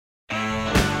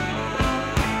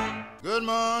Good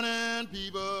morning,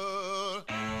 people.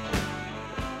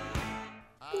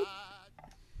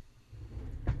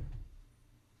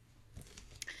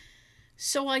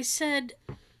 So I said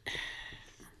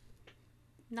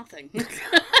nothing.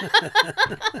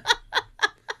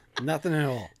 Nothing at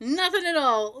all. Nothing at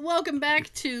all. Welcome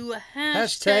back to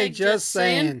Hashtag just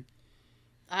saying.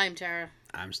 I'm Tara.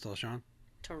 I'm still Sean.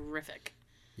 Terrific.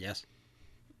 Yes.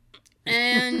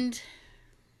 And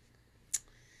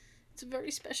it's a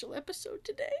very special episode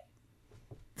today.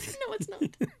 No, it's not.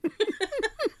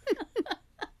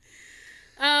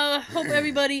 Hope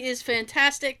everybody is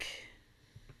fantastic.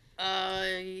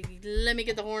 Let me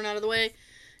get the horn out of the way.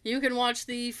 You can watch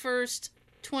the first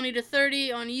 20 to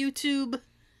 30 on YouTube.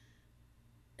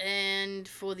 And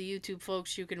for the YouTube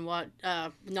folks, you can watch.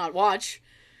 Watch.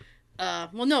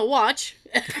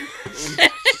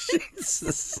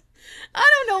 Jesus.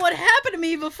 I don't know what happened to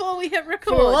me before we hit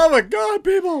record. For the love of God,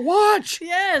 people, watch!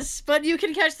 Yes, but you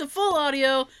can catch the full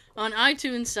audio on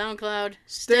iTunes, SoundCloud,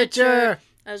 Stitcher,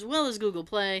 as well as Google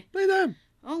Play. Play them.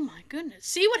 Oh my goodness.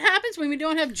 See what happens when we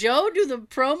don't have Joe do the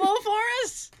promo for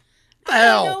us? The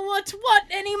hell? I don't know what's what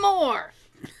anymore.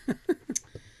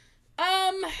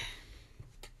 Let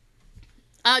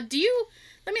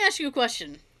me ask you a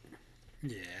question.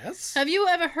 Yes. Have you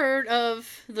ever heard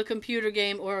of the computer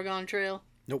game Oregon Trail?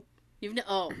 Nope.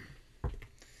 Oh.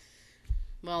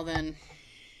 Well then.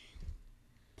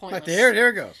 Pointless. Right there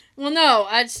it goes. Well, no,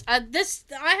 I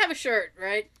have a shirt,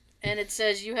 right? And it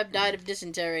says you have died of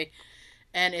dysentery,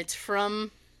 and it's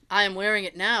from. I am wearing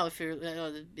it now. If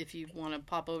you want to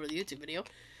pop over to the YouTube video,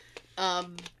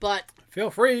 but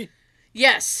feel free.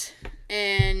 Yes,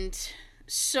 and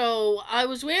so I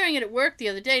was wearing it at work the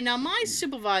other day. Now my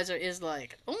supervisor is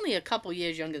like only a couple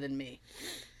years younger than me,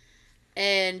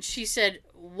 and she said,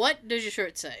 "What does your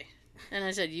shirt say?" And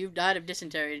I said, "You've died of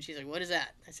dysentery." And she's like, "What is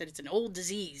that?" I said, "It's an old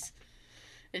disease."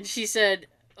 And she said,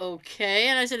 "Okay."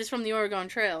 And I said, "It's from the Oregon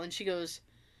Trail." And she goes,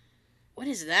 "What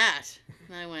is that?"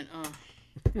 And I went, "Oh."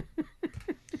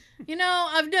 You know,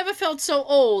 I've never felt so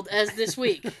old as this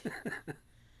week.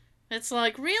 It's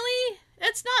like, really?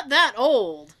 It's not that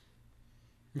old.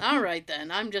 All right,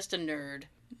 then. I'm just a nerd.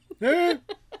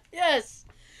 Yes.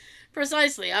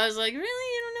 Precisely. I was like, really?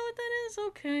 You don't know what that is?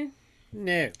 Okay.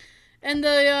 No. And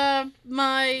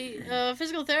my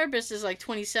physical therapist is like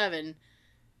 27,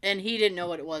 and he didn't know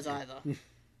what it was either.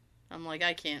 I'm like,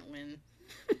 I can't win.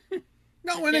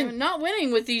 Not winning. Not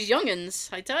winning with these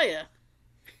youngins, I tell you.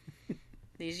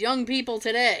 These young people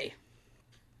today.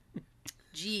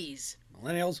 Jeez.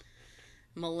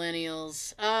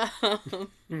 Millennials.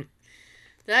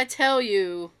 Did I tell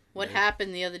you what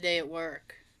happened the other day at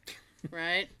work?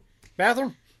 Right?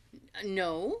 Bathroom?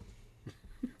 No.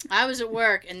 I was at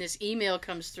work, and this email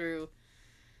comes through.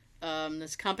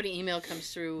 This company email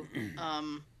comes through.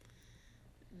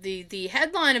 The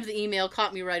headline of the email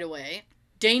caught me right away.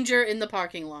 Danger in the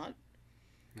parking lot.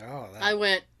 Oh, I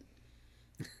went,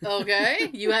 okay,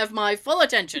 you have my full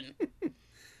attention.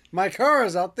 My car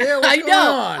is out there. What's I going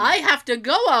know. on? I have to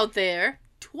go out there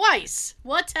twice.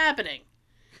 What's happening?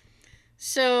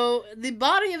 So the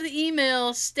body of the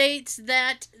email states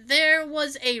that there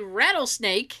was a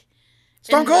rattlesnake.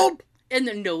 Stone Cold?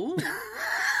 No.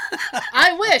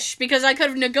 I wish, because I could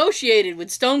have negotiated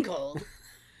with Stone Cold.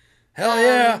 Hell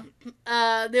yeah.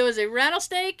 There was a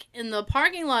rattlesnake in the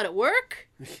parking lot at work.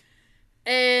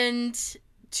 And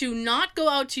to not go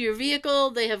out to your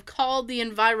vehicle, they have called the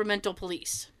environmental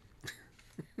police.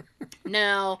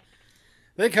 Now,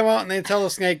 they come out and they tell the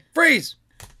snake, freeze!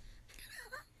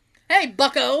 Hey,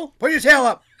 bucko! Put your tail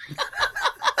up!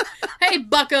 Hey,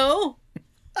 bucko!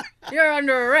 You're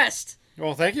under arrest.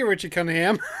 Well, thank you, Richie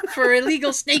Cunningham. For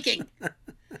illegal snaking.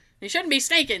 You shouldn't be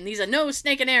snaking. These are no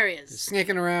snaking areas.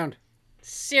 Snaking around.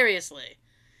 Seriously.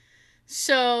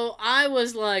 So, I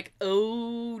was like,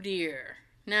 oh dear.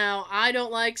 Now, I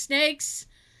don't like snakes.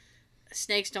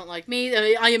 Snakes don't like me.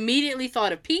 I immediately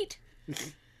thought of Pete.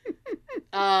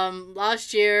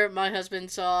 Last year, my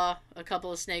husband saw a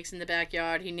couple of snakes in the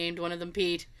backyard. He named one of them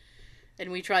Pete.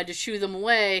 And we tried to shoo them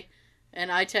away.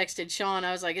 And I texted Sean.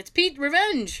 I was like, it's Pete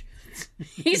Revenge.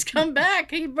 He's come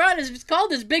back. He's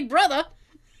called his big brother.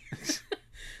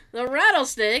 The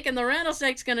rattlesnake. And the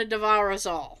rattlesnake's going to devour us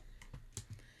all.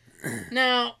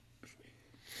 Now,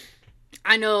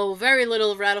 I know very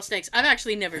little of rattlesnakes. I've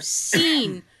actually never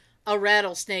seen a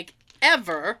rattlesnake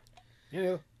ever.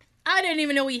 Yeah. I didn't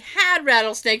even know we had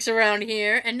rattlesnakes around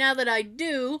here, and now that I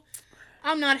do,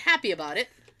 I'm not happy about it.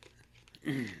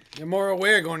 You're more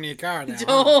aware going to your car now.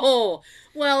 Oh,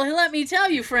 well, let me tell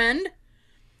you, friend.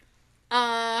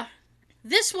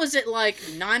 This was at like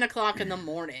 9 o'clock in the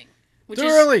morning. Too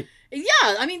early. Yeah,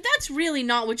 I mean, that's really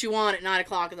not what you want at 9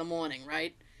 o'clock in the morning,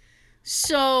 right?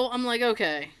 So I'm like,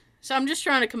 okay. So I'm just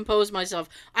trying to compose myself.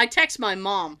 I text my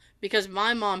mom because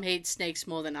my mom hates snakes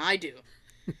more than I do.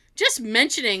 Just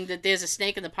mentioning that there's a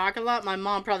snake in the parking lot, my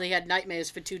mom probably had nightmares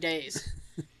for 2 days.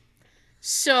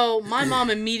 So my mom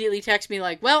immediately texts me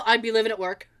like, well, I'd be living at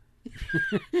work.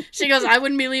 She goes, I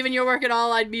wouldn't be leaving your work at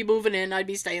all. I'd be moving in. I'd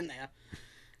be staying there.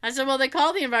 I said, well, they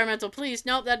call the environmental police.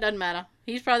 Nope, that doesn't matter.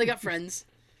 He's probably got friends.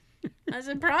 I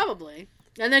said, probably.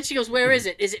 And then she goes, where is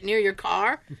it? Is it near your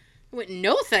car? I went,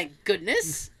 no, thank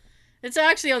goodness. It's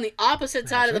actually on the opposite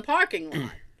side of the parking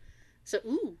lot. So,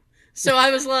 ooh. So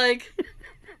I was like,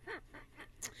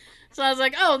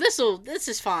 oh, this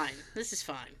is fine. This is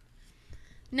fine.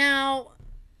 Now,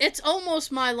 it's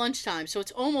almost my lunchtime, so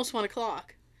it's almost 1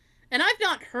 o'clock. And I've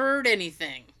not heard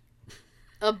anything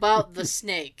about the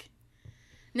snake.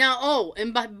 Now, oh,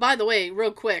 and by the way,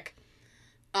 real quick,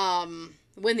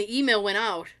 when the email went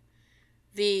out,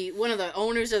 one of the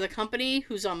owners of the company,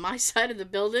 who's on my side of the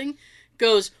building,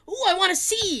 goes, ooh, I want to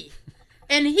see!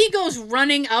 And he goes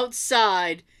running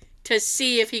outside to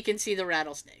see if he can see the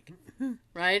rattlesnake.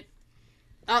 Right?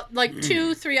 Like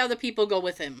 2-3 other people go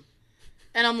with him.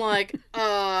 And I'm like,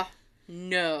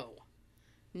 no.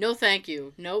 No thank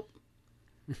you. Nope.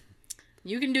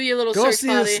 You can do your little Go search see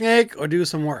party. the snake or do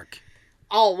some work.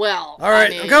 Oh, well. All right, I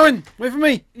mean, I'm coming. Wait for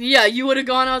me. Yeah, you would have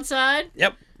gone outside?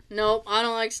 Yep. Nope, I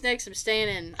don't like snakes. I'm staying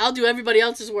in. I'll do everybody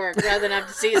else's work rather than have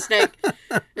to see a snake.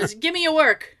 Just give me your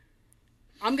work.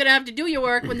 I'm going to have to do your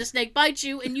work when the snake bites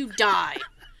you and you die.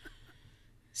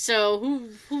 So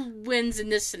who wins in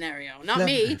this scenario? Not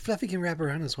me. Fluffy can wrap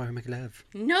around us while we make love.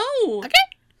 No. Okay.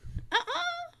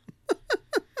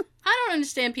 I don't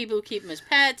understand people who keep them as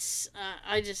pets.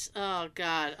 Oh,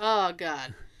 God. Oh,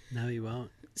 God. No, you won't.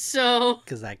 So.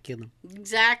 Because I killed him.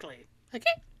 Exactly. Okay.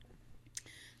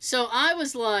 So I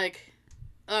was like,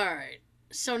 all right.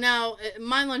 So now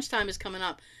my lunchtime is coming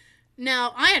up.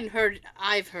 Now, I've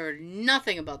heard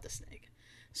nothing about the snake.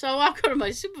 So I walk over to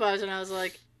my supervisor and I was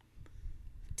like,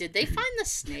 did they find the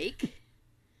snake?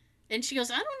 And she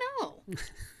goes, I don't know.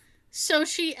 So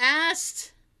she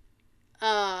asked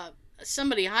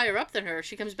somebody higher up than her.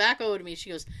 She comes back over to me. She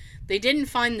goes, they didn't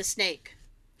find the snake.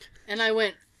 And I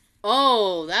went,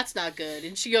 oh, that's not good.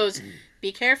 And she goes,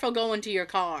 be careful going to your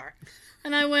car.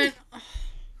 And I went, oh.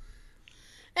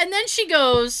 And then she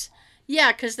goes,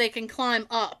 yeah, because they can climb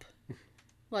up.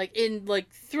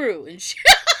 Through. And she...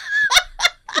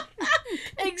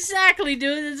 Exactly,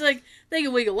 dude. It's like, they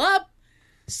can wiggle up.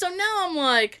 So now I'm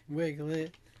like... Wiggle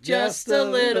it. Just a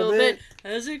little bit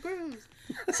as it grows.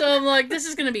 So I'm like, this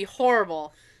is going to be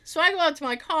horrible. So I go out to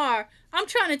my car. I'm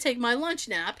trying to take my lunch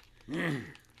nap.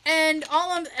 And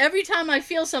every time I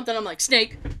feel something, I'm like,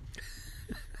 snake.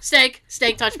 Snake.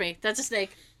 Snake, touch me. That's a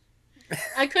snake.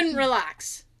 I couldn't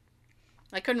relax.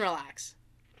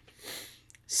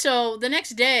 So the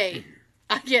next day,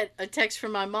 I get a text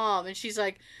from my mom, and she's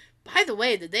like, by the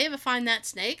way, did they ever find that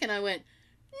snake? And I went,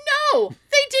 no,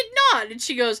 they did not. And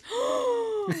she goes,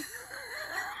 oh.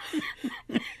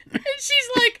 And she's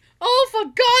like, oh, for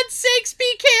God's sakes,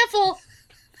 be careful.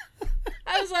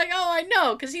 I was like, oh, I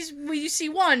know, because you see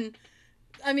one.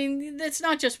 I mean, it's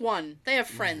not just one. They have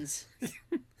friends.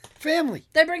 Family.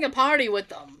 They bring a party with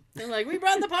them. They're like, we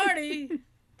brought the party.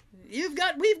 We've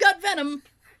got venom.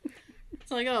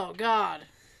 It's like, oh, God.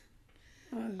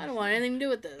 I don't want anything to do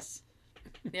with this.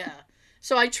 Yeah.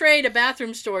 So I trade a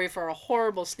bathroom story for a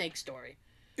horrible snake story.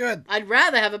 Good. I'd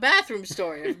rather have a bathroom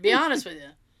story, to be honest with you.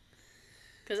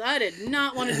 Because I did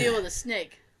not want to deal with a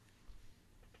snake.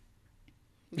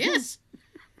 Yes.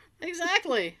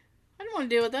 Exactly. I didn't want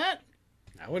to deal with that.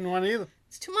 I wouldn't want to either.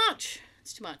 It's too much.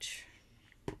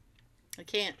 I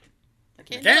can't.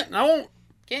 I won't.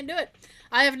 Can't do it.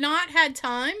 I have not had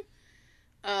time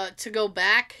to go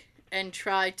back and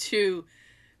try to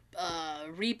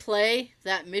replay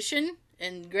that mission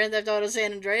in Grand Theft Auto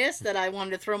San Andreas that I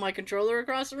wanted to throw my controller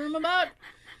across the room about.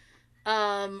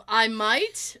 I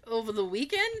might over the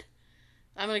weekend.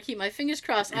 I'm going to keep my fingers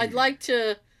crossed. I'd like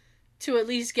to at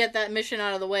least get that mission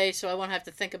out of the way so I won't have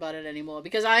to think about it anymore.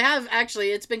 Because I have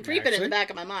it's been creeping in the back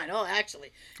of my mind. Oh,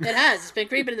 actually. It has. It's been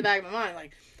creeping in the back of my mind.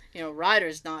 Like,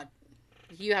 Ryder's not...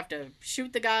 You have to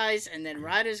shoot the guys, and then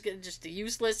Ryder's just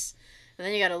useless. And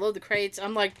then you got to load the crates.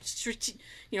 I'm like,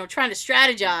 trying to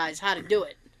strategize how to do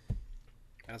it.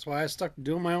 That's why I stuck to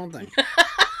doing my own thing.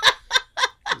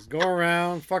 Just go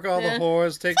around, fuck all the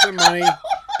whores, take their money,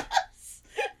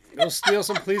 go steal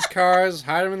some police cars,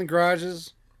 hide them in the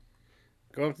garages,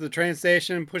 go up to the train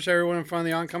station and push everyone in front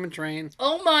of the oncoming train.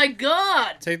 Oh my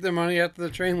God! Take their money after the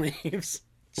train leaves.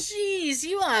 Jeez,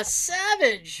 you are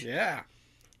savage. Yeah.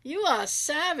 You are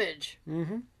savage.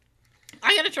 Mm-hmm.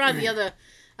 I have to try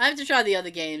the other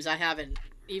games. I haven't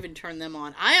even turned them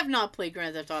on. I have not played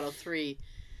Grand Theft Auto 3.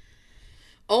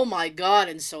 Oh my god,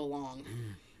 in so long.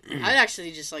 I'd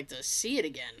actually just like to see it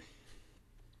again.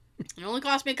 It only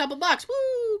cost me a couple bucks.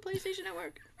 Woo! PlayStation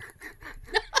Network.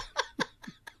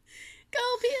 Go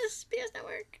PS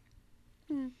Network.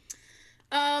 We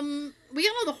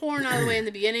got all the horn out of the way in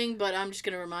the beginning, but I'm just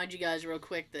gonna remind you guys real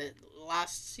quick that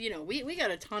we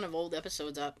got a ton of old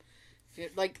episodes up.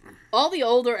 Like all the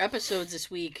older episodes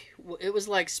this week, it was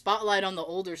like spotlight on the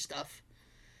older stuff.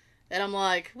 And I'm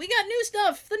like, we got new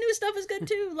stuff. The new stuff is good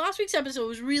too. Last week's episode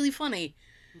was really funny.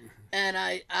 And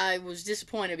I was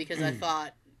disappointed because I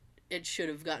thought it should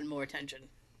have gotten more attention.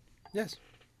 Yes.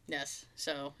 Yes.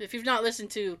 So, if you've not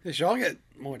listened to... They should all get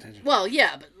more attention. Well,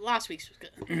 yeah, but last week's was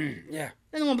good. Yeah.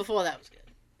 And the one before that was good.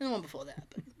 And the one before that,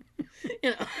 but...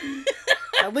 You know.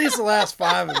 At least the last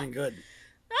 5 have been good.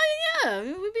 Oh, yeah.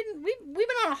 We've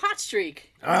been on a hot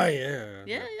streak. Oh, yeah.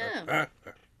 Yeah.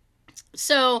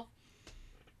 So,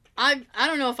 I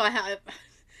don't know if I have...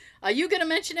 Are you going to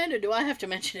mention it, or do I have to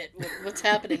mention it? What's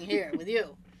happening here with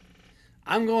you?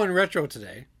 I'm going retro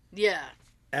today, Yeah.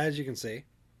 as you can see.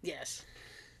 Yes.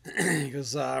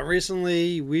 Because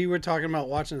recently we were talking about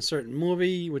watching a certain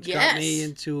movie, which got me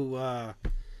into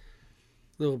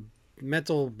little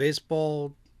mental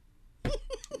baseball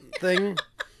thing.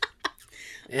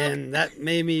 And that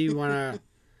made me want to...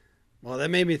 Well,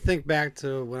 that made me think back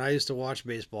to when I used to watch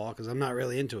baseball, because I'm not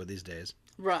really into it these days.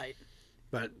 Right.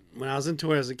 But when I was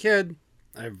into it as a kid,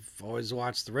 I've always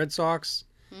watched the Red Sox,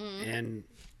 and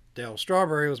Dale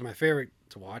Strawberry was my favorite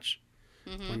to watch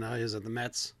when I was at the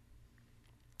Mets.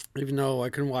 Even though I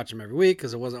couldn't watch them every week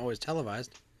because it wasn't always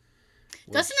televised.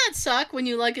 Doesn't that suck when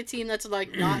you like a team that's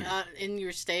like not in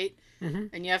your state,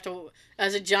 and you have to?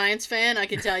 As a Giants fan, I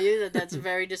can tell you that that's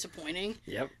very disappointing.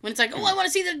 Yep. When it's like, oh, I want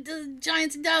to see the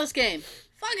Giants and Dallas game.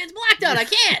 Fuck, it's blacked out. I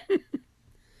can't.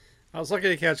 I was lucky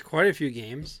to catch quite a few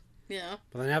games. Yeah.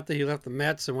 But then after he left the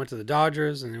Mets and went to the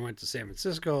Dodgers and then went to San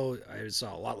Francisco, I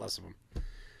saw a lot less of him.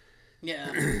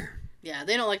 Yeah. Yeah,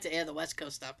 they don't like to air the West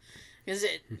Coast stuff. Because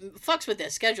it fucks with their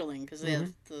scheduling, because they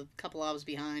have the couple hours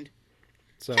behind.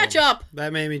 So Catch up!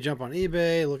 That made me jump on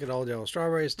eBay, look at all the old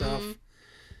Strawberry stuff.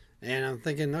 And I'm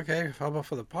thinking, okay, how about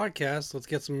for the podcast? Let's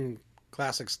get some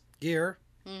classics gear.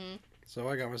 So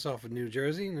I got myself a new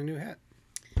jersey and a new hat.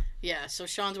 Yeah, so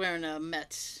Sean's wearing a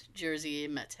Mets jersey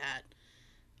and Mets hat.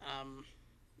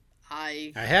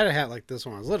 I had a hat like this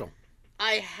when I was little.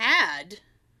 I had,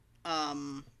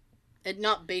 and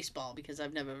not baseball, because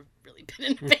I've never really been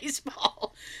into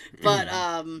baseball, but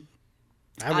I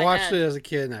watched it as a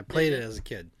kid and I played it as a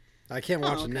kid. I can't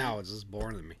watch it now; it's just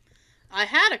boring to me. I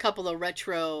had a couple of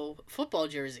retro football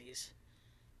jerseys,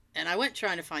 and I went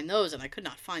trying to find those, and I could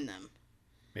not find them.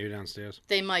 Maybe downstairs.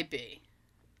 They might be.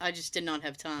 I just did not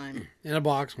have time. In a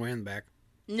box, way in the back.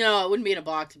 No, it wouldn't be in a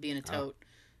box. It'd be in a tote.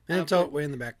 In a tote, way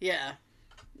in the back. Yeah.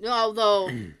 No, although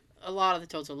a lot of the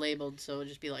totes are labeled, so it'd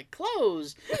just be like,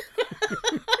 closed.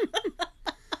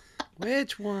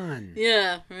 Which one?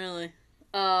 Yeah, really.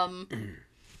 Yeah,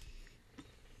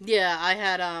 I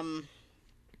had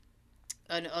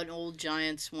an old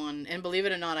Giants one, and believe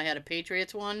it or not, I had a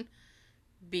Patriots one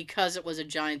because it was a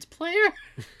Giants player.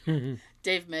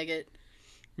 Dave Meggett.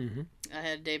 I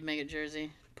had a Dave Meggett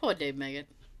jersey. Poor Dave Meggett.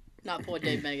 Not poor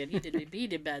Dave Meggett. He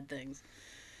did bad things.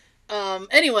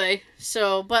 Anyway,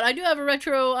 so, but I do have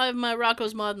I have my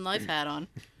Rocco's Modern Life hat on.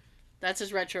 That's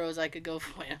as retro as I could go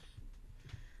for you.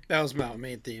 That was my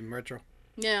main theme, retro.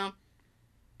 Yeah.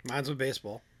 Mine's with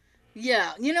baseball.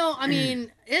 Yeah, you know, I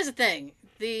mean, here's the thing.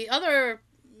 The other,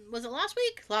 was it last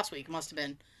week? Last week, must have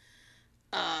been.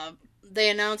 They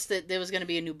announced that there was going to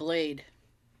be a new Blade.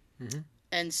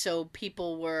 And so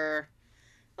people were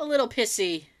a little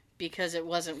pissy because it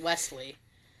wasn't Wesley.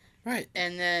 Right.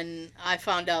 And then I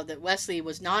found out that Wesley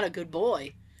was not a good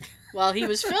boy while he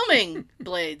was filming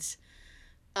Blades.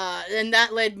 And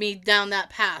that led me down that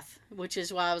path, which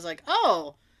is why I was like,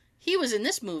 oh, he was in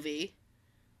this movie.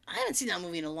 I haven't seen that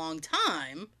movie in a long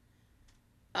time.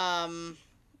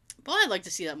 But I'd like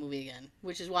to see that movie again,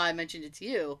 which is why I mentioned it to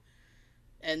you.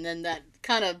 And then that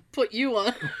kind of put you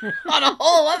on a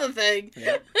whole other thing.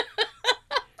 Yep.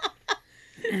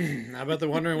 I bet they're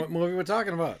wondering what movie we're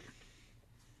talking about.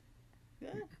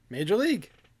 Major League.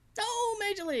 Oh,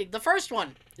 Major League. The first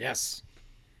one. Yes.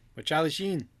 With Charlie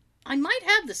Sheen. I might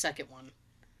have the second one.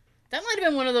 That might have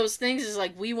been one of those things is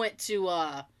like we went to,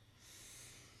 what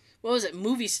was it,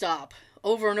 Movie Stop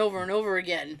over and over and over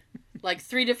again. Like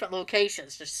 3 different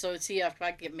locations just so to see if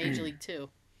I could get Major League 2.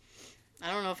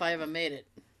 I don't know if I ever made it.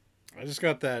 I just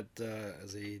got that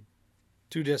as a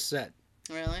 2-disc set.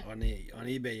 Really? on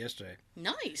eBay yesterday.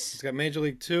 Nice. It's got Major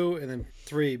League 2 and then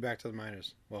 3 Back to the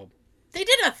Minors. Well, They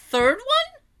did a third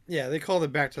one? yeah, they called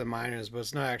it Back to the Minors, but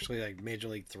it's not actually like Major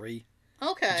League 3.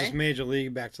 Okay. It's just Major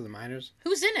League Back to the Minors.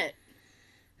 Who's in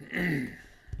it?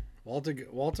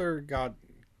 Walter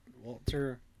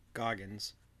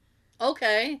Goggins.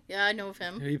 Okay. Yeah, I know of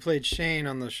him. He played Shane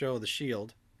on the show The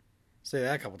Shield. Say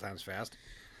that a couple times fast.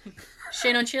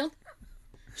 Shane on Shield?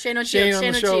 Shane on Shane Shield. on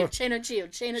Shane the on show. Shield. Shane on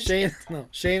Shield. Shane on Shield.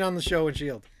 Shane on the show and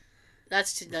Shield.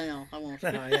 That's too... No, I won't.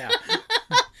 Yeah.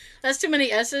 That's too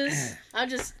many S's. I'll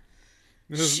just...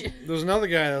 There's another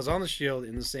guy that was on the Shield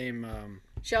in the same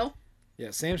Show? yeah,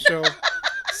 same show,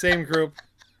 same group.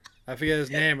 I forget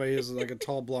his name, but he was like a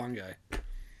tall blonde guy.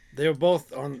 They were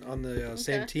both on the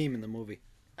same team in the movie.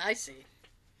 I see.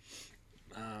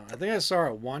 I think I saw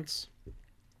it once.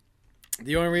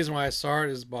 The only reason why I saw it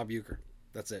is Bob Uecker.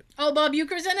 That's it. Oh, Bob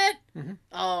Euchre's in it? Mhm.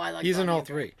 Oh, I like He's Bob in all Uecker.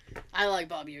 3. I like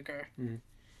Bob Uecker. Mhm.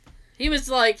 He was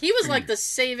like the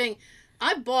saving.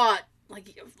 I bought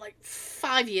like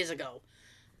 5 years ago.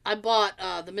 I bought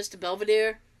the Mr.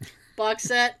 Belvedere box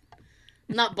set.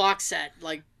 Not box set,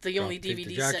 like the only Take DVD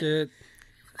the set. jacket.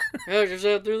 I just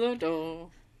out through the door.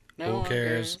 No Who one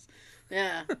cares?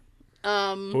 Yeah.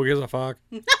 Who gives a fuck?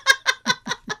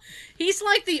 He's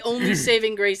like the only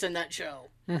saving grace in that show.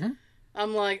 Mhm.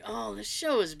 I'm like, oh, this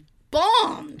show is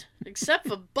bombed, except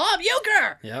for Bob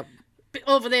Uecker Yep.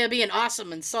 over there being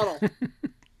awesome and subtle.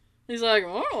 He's like,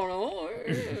 I don't know.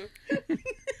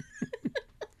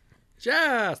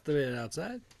 Just a bit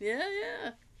outside. Yeah,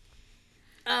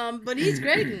 yeah. But he's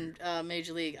great in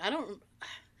Major League. I don't.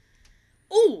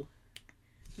 Ooh,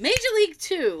 Major League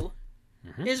 2.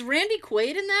 Mhm. Is Randy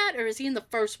Quaid in that, or is he in the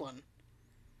first one?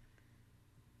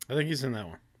 I think he's in that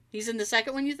one. He's in the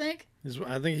second one, you think?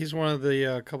 I think he's one of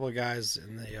the couple of guys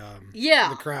in the Yeah.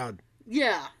 the crowd.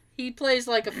 Yeah. He plays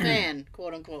like a fan,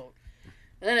 quote unquote.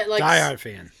 And then it like Diehard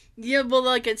fan. Yeah, well,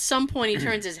 like at some point he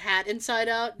turns his hat inside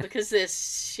out because they're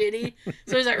shitty.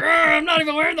 So he's like, I'm not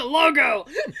even wearing the logo.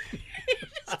 He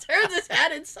just turns his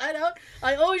hat inside out.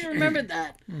 I always remembered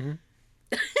that. Mhm.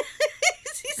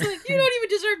 He's like, you don't even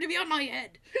deserve to be on my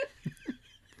head.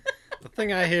 The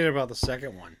thing I hated about the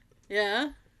second one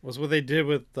Yeah. was what they did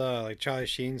with like Charlie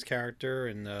Sheen's character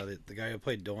and the guy who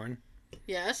played Dorn.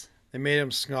 Yes. They made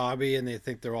him snobby, and they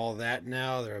think they're all that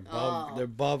now. They're above. Oh. They're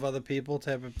above other people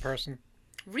type of person.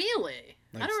 Really?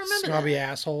 Like I don't remember snobby that.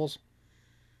 assholes.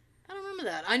 I don't remember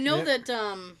that. I know Yeah.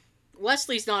 that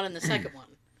Wesley's not in the second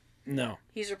one. No.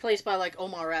 He's replaced by like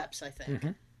Omar Epps, I think.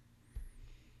 Mhm.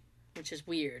 Which is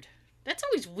weird. That's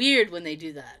always weird when they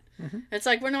do that. Mhm. It's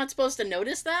like we're not supposed to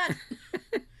notice that.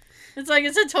 It's like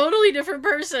it's a totally different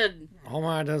person.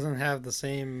 Omar doesn't have the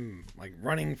same like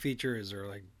running features or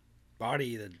like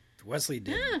body that Wesley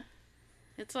did. Yeah.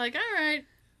 It's like, all right.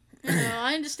 You know,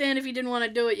 I understand if you didn't want to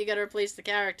do it, you got to replace the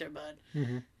character, but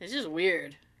Mm-hmm. it's just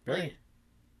weird. Very.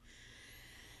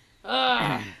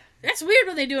 That's weird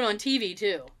when they do it on TV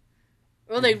too.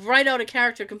 Or they write out a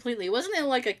character completely. Wasn't there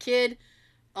like a kid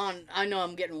on? I know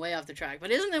I'm getting way off the track, but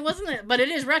wasn't it? But it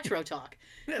is retro talk.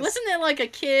 Yes. Wasn't there like a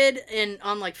kid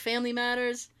on like Family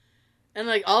Matters, and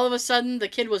like all of a sudden the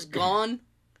kid was gone?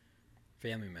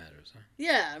 Family Matters, huh?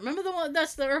 Yeah, remember the one?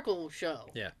 That's the Urkel show.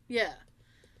 Yeah. Yeah.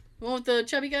 The one with the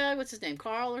chubby guy. What's his name?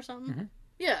 Carl or something? Mhm.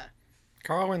 Yeah.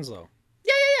 Carl Winslow.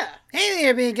 Yeah, yeah, yeah. Hey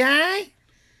there, big guy.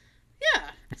 Yeah.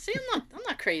 See, I'm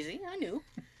not crazy. I knew.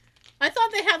 I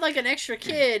thought they had like an extra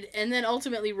kid, and then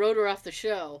ultimately wrote her off the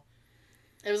show.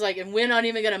 It was like, and we're not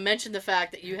even gonna mention the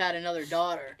fact that you had another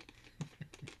daughter.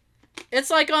 It's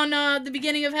like on the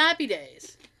beginning of Happy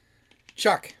Days.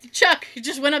 Chuck. Chuck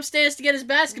just went upstairs to get his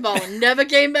basketball and never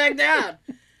came back down.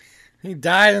 He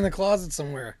died in the closet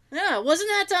somewhere. Yeah, wasn't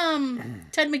that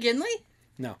Ted McGinley?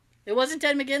 No. It wasn't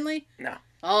Ted McGinley? No.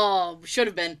 Oh, should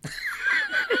have been.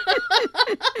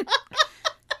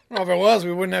 Well, if it was,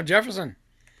 we wouldn't have Jefferson.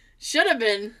 Should have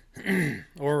been.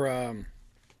 Or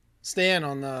Stan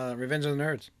on Revenge of the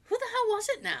Nerds. Who the hell was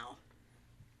it now?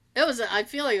 It was. I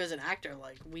feel like it was an actor.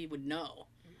 Like we would know.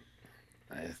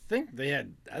 I think they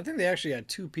actually had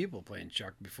 2 people playing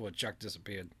Chuck before Chuck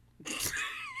disappeared.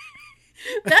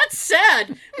 That's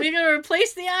sad. We're gonna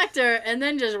replace the actor and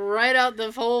then just write out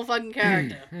the whole fucking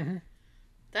character. Mhm.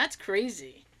 That's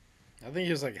crazy. I think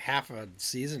he was like half a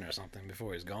season or something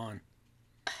before he's gone.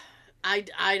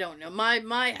 I don't know.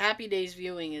 My Happy Days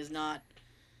viewing is not,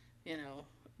 you know.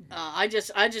 I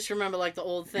just remember like the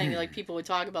old thing, like people would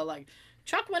talk about like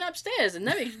Chuck went upstairs and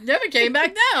never came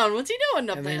back down. What's he doing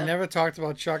up And there? they never talked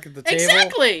about Chuck at the table.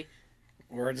 Exactly.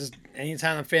 Or just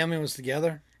anytime the family was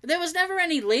together. There was never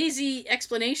any lazy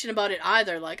explanation about it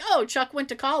either. Like, oh, Chuck went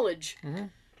to college.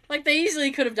 Mhm. Like, they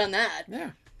easily could have done that. Yeah.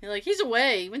 You're like, he's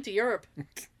away. He went to Europe.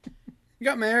 You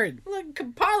got married. Look,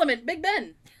 Parliament, Big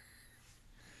Ben.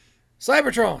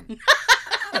 Cybertron.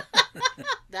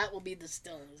 That will be the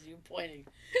still as you're pointing.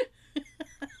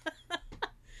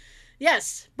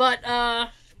 Yes, but I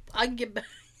can get back.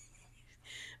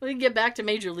 We can get back to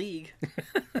Major League,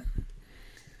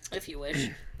 if you wish.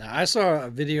 Now, I saw a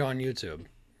video on YouTube.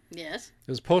 Yes.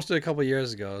 It was posted a couple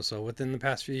years ago, so within the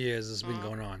past few years, this has been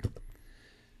going on.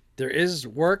 There is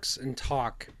works and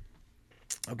talk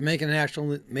of making an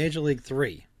actual Major League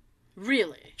 3.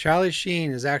 Really? Charlie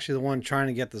Sheen is actually the one trying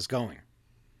to get this going.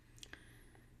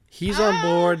 He's on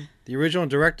board. The original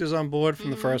director's on board from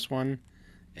the first one.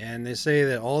 And they say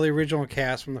that all the original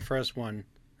cast from the first one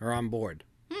are on board.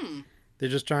 They're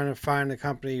just trying to find a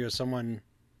company or someone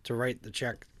to write the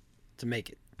check to make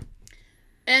it.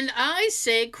 And I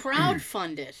say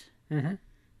crowdfund it. Mm-hmm.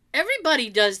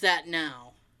 Everybody does that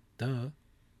now. Duh.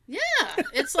 Yeah,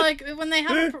 it's like when they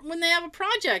have a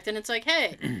project and it's like,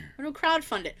 hey, we're gonna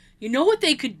crowdfund it. You know what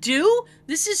they could do?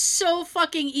 This is so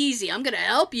fucking easy. I'm gonna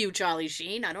help you, Charlie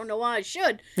Sheen. I don't know why I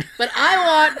should, but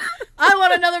I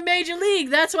want another Major League.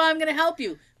 That's why I'm gonna help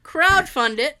you.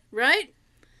 Crowdfund it, right?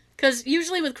 Because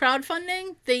usually with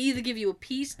crowdfunding, they either give you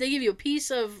a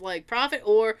piece of like profit,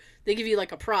 or they give you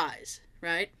like a prize,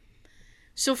 right?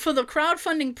 So for the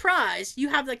crowdfunding prize, you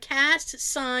have the cast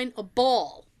sign a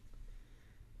ball.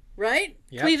 Right?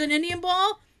 Yep. Cleveland Indian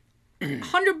ball,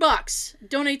 $100.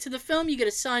 Donate to the film, you get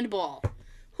a signed ball.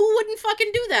 Who wouldn't fucking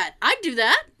do that? I'd do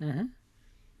that. Mm-hmm.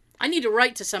 I need to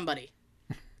write to somebody.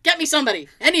 Get me somebody.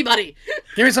 Anybody.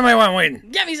 Give me somebody while I'm waiting.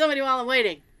 Get me somebody while I'm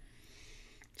waiting.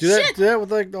 Do that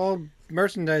with like all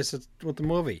merchandise with the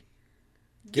movie.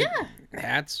 Get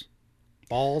hats,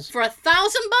 balls, For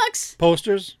 $1,000,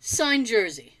 posters. signed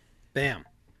jersey. Bam.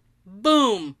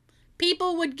 Boom.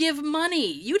 People would give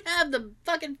money. You'd have the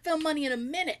fucking film money in a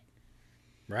minute.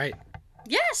 Right.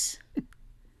 Yes.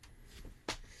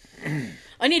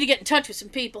 I need to get in touch with some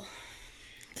people.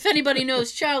 If anybody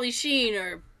knows Charlie Sheen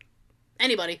or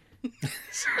anybody.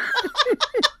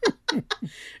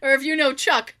 Or if you know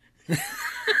Chuck. We'll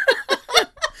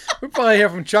probably hear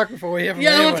from Chuck before we hear from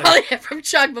Yeah, anyone. we'll probably hear from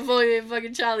Chuck before we hear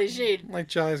fucking Charlie Sheen. Like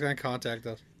Charlie's going to contact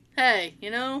us. Hey,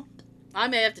 you know, I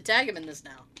may have to tag him in this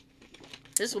now.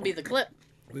 This will be the clip.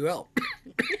 We will.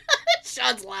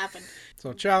 Sean's laughing.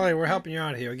 So, Charlie, we're helping you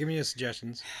out here. We're giving you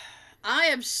suggestions. I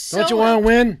am so... Don't you want to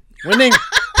win? Winning.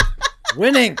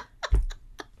 Winning.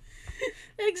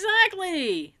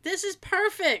 Exactly. This is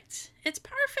perfect. It's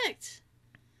perfect.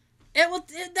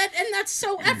 That's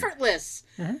so effortless.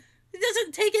 Mm-hmm. It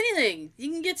doesn't take anything. You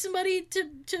can get somebody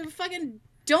to fucking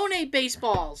donate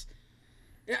baseballs.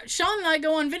 Sean and I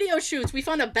go on video shoots. We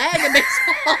find a bag of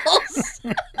baseballs.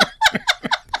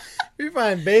 We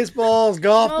find baseballs,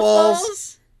 golf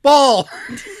balls. Ball.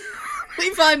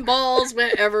 We find balls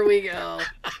wherever we go.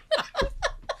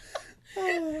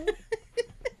 We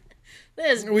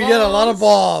get a lot of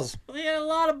balls. We get a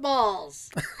lot of balls.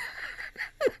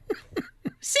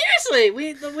 Seriously,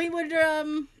 we would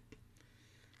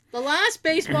the last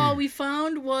baseball we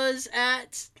found was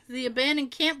at the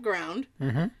abandoned campground.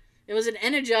 Mm-hmm. It was an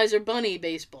Energizer Bunny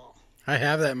baseball. I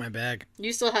have that in my bag.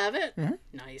 You still have it? Mm-hmm.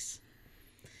 Nice.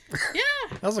 Yeah.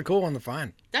 That was a cool one to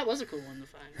find. That was a cool one to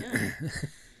find, yeah.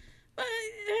 But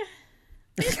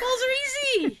baseballs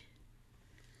are easy.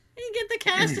 You get the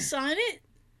cast to sign it.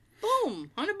 Boom.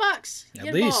 $100. You At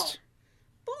get a ball. least.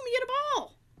 Boom, you get a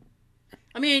ball.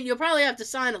 I mean, you'll probably have to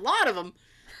sign a lot of them.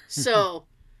 So,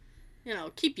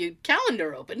 keep your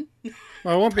calendar open.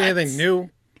 Well, it won't be anything new.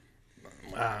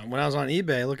 When I was on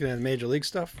eBay looking at Major League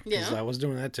stuff, because Yeah. I was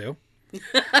doing that too.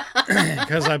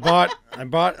 Because I bought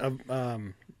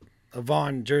a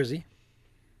Vaughn jersey.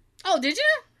 Oh, did you?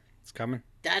 It's coming.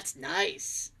 That's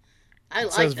nice. I It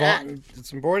like says that. Vaughn.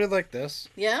 It's embroidered like this.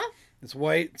 Yeah? It's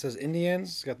white. It says Indians.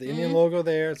 It's got the Indian logo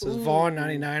there. It says Ooh. Vaughn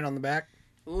 99 on the back.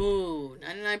 Ooh,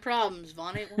 99 problems.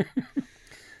 Vaughn ain't one.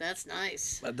 That's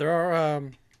nice. But there are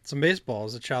some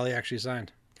baseballs that Charlie actually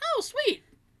signed. Oh, sweet.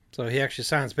 So he actually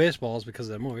signs baseballs because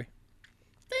of that movie.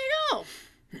 There you go.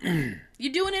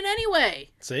 You're doing it anyway.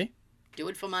 See? Do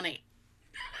it for money.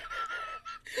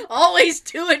 Always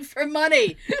do it for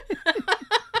money.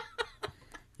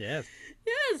 Yes.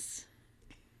 Yes.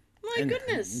 My And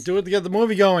goodness. do it to get the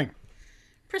movie going.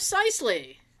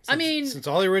 Precisely. I mean, Since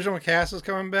all the original cast is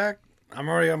coming back, I'm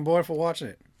already on board for watching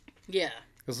it. yeah.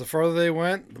 Because the further they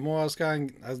went, the more I was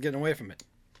getting away from it.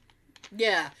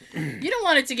 Yeah. You don't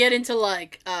want it to get into,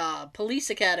 like, Police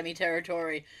Academy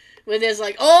territory, where there's,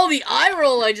 like, oh, the eye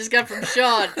roll I just got from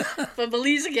Sean from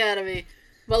Police Academy.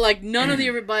 But, like, none of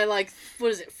the, by, like,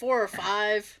 what is it, 4 or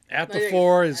 5? After Like,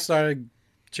 4, it started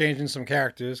changing some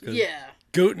characters because Yeah.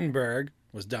 Gutenberg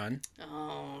was done.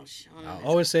 Oh, Sean. I'll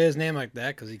always say his name like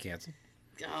that because he canceled.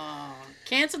 Oh,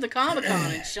 canceled the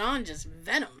Comic-Con and Sean just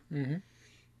venom. Mm-hmm.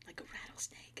 Like a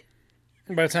rattlesnake.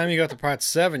 By the time you got to part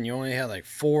 7, you only had like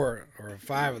 4 or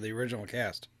 5 of the original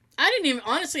cast. I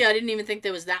didn't even think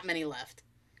there was that many left.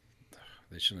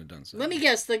 They shouldn't have done so. Let me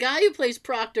guess, the guy who plays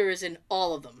Proctor is in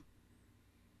all of them.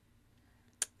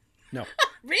 No.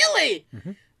 Really?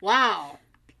 Mhm. Wow.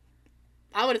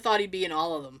 I would have thought he'd be in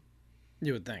all of them.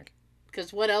 You would think.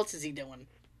 Because what else is he doing?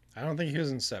 I don't think he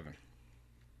was in 7.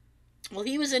 Well,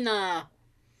 he was in,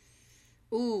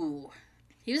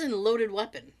 he was in Loaded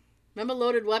Weapon. Remember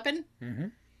Loaded Weapon? Mm-hmm.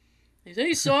 He said,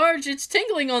 "Hey, Sarge, it's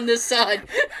tingling on this side."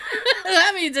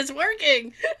 That means it's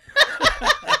working.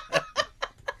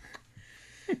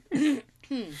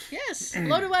 Yes,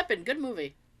 Loaded Weapon. Good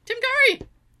movie. Tim Curry.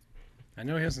 I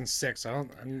know he was in 6. I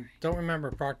don't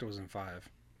remember Proctor was in 5.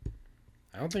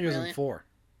 I don't think he was Really? in 4.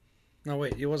 No,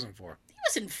 wait, he wasn't 4. He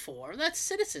was in 4. That's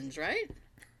Citizens, right?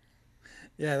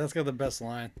 Yeah, that's got the best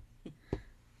line. You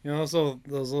know, also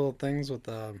those little things with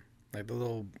like the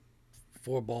little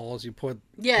 4 balls. You pull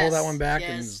that one back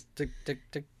and it's tick, tick,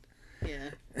 tick. Yeah.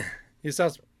 He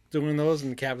starts doing those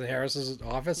in Captain Harris's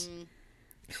office.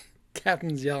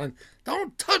 Captain's yelling,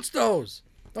 "Don't touch those!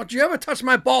 Don't you ever touch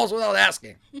my balls without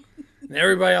asking!" And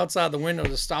everybody outside the window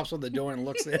just stops what they're doing and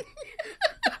looks in.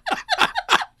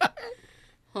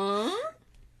 Huh?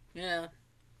 Yeah.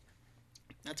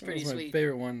 That's pretty That's my sweet.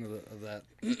 favorite one of that,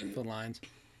 the lines.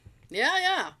 Yeah,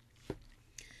 yeah.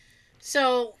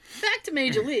 So, back to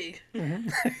Major League.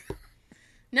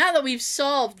 Now that we've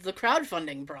solved the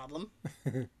crowdfunding problem,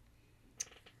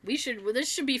 this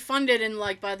should be funded in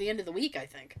by the end of the week, I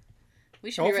think. We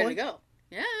should be ready to go.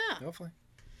 Yeah. Hopefully.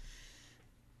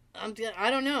 I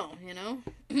don't know,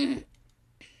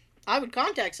 I would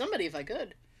contact somebody if I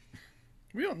could.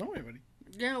 We don't know anybody.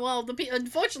 Yeah, well,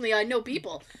 unfortunately, I know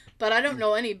people, but I don't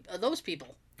know any of those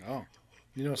people. Oh.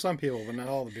 You know some people, but not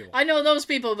all the people. I know those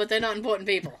people, but they're not important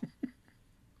people.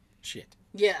 Shit.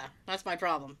 Yeah, that's my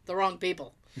problem. The wrong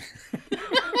people.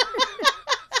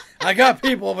 I got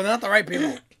people, but not the right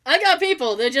people. I got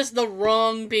people. They're just the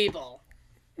wrong people.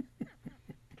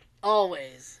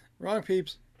 Always. Wrong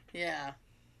peeps. Yeah.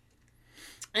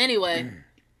 Anyway,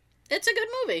 it's a good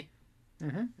movie.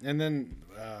 Mm-hmm. And then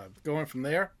going from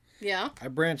there, Yeah. I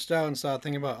branched out and started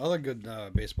thinking about other good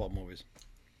baseball movies.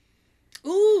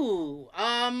 Ooh.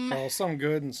 Well, some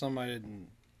good and some I didn't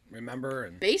remember.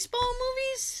 And Baseball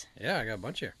movies? yeah, I got a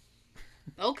bunch here.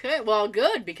 Okay, well,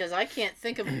 good, because I can't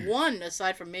think of one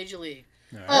aside from Major League.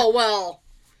 All right. Oh, well.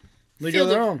 League of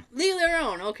Their Own. League of Their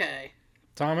Own, okay.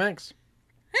 Tom Hanks.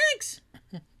 Thanks.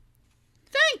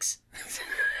 Thanks.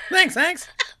 Thanks, Hanks.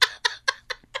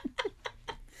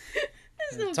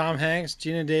 There's no- Tom Hanks,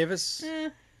 Gina Davis, Eh,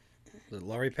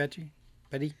 Laurie Petty.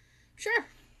 sure.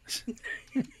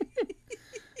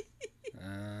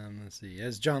 Let's see.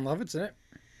 Has John Lovitz in it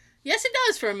Yes, it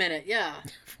does for a minute, yeah.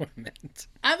 for a minute.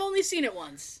 I've only seen it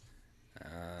once,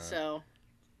 Uh, so.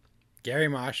 Gary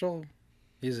Marshall,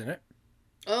 he's in it.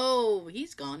 Oh,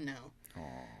 he's gone now. Aw.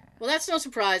 Well, that's no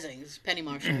surprising. It's Penny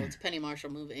Marshall. It's a Penny Marshall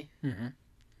movie. Mm-hmm.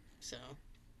 So,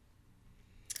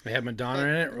 They had Madonna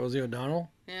in it, Rosie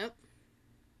O'Donnell. yep.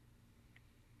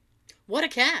 What a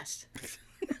cast. It's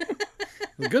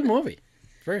a good movie.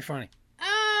 Very funny.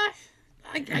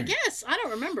 I guess. I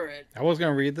don't remember it. I was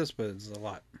going to read this, but it's a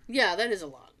lot. Yeah, that is a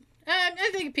lot. I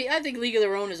think League of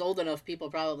Their Own is old enough. People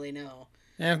probably know.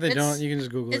 And if they It's- don't, you can just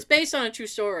Google It's it. based on a true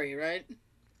story, right?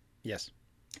 Yes.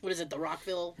 What is it? The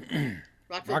Rockville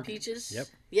Peaches? Yep.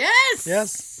 Yes.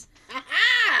 Yes.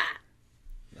 Ha-ha!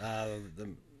 The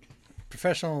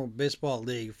Professional Baseball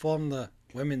League formed the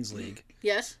Women's League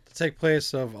Yes. to take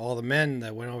place of all the men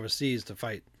that went overseas to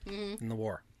fight Mm-hmm. in the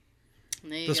war.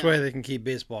 There you This go. way they can keep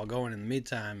baseball going in the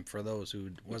meantime for those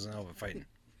who wasn't over fighting.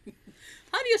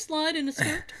 How do you slide in a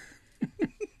skirt?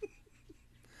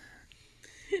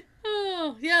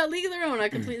 Oh, yeah, League of Their Own. I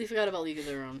completely forgot about League of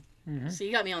Their Own. Mm-hmm. So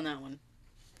you got me on that one.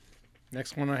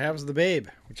 Next one I have is The Babe,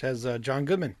 which has John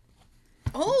Goodman.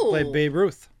 Oh. Played Babe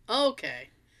Ruth. Okay.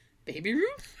 Baby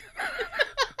Ruth?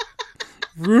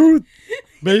 Ruth!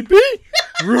 Baby!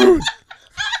 Ruth!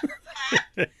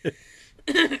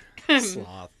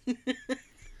 Sloth.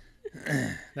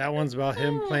 That one's about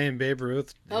him playing Babe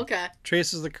Ruth. It Okay.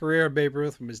 traces the career of Babe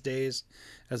Ruth from his days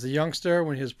as a youngster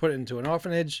when he was put into an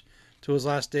orphanage to his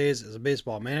last days as a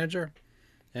baseball manager,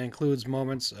 and includes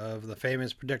moments of the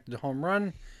famous predicted home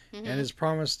run Mm-hmm. and his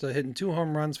promise to hitting 2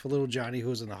 home runs for little Johnny, who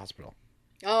was in the hospital.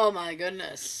 Oh my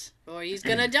goodness. Or he's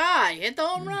gonna die. Hit the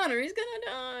home run or he's gonna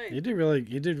die. You did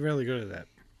really good at that.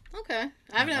 Okay.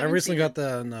 I recently got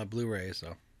the on Blu-ray,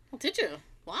 so. Well, did you?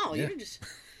 Wow, Yeah. you're just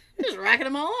racking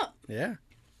them all up. Yeah.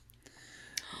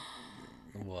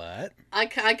 What? I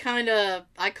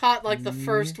caught like the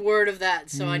first word of that,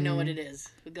 so I know what it is.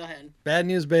 But go ahead. Bad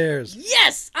News Bears.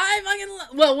 Yes! I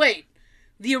fucking well, wait.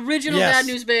 The original Yes. Bad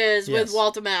News Bears with Yes.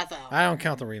 Walter Matthau. I don't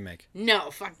count the remake. No,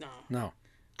 fuck no. No.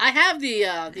 I have the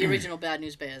original Bad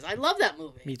News Bears. I love that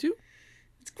movie. Me too.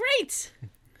 It's great.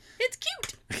 It's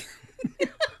cute.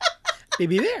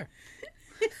 Baby Bear.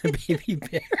 Baby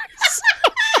Bears.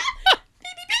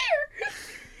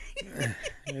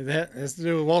 That has to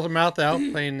do with Walter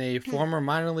Matthau playing a former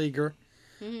minor leaguer,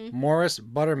 Morris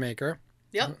Buttermaker,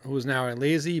 Yep. who is now a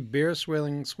lazy beer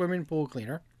swilling swimming pool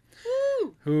cleaner,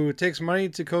 Woo! who takes money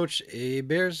to coach a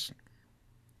bunch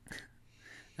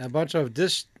of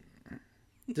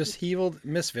disheveled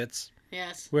misfits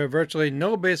Yes. who have virtually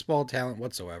no baseball talent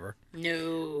whatsoever.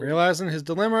 No. Realizing his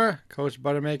dilemma, Coach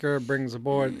Buttermaker brings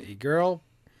aboard a girl,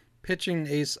 pitching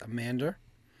ace Amanda,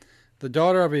 the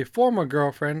daughter of a former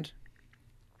girlfriend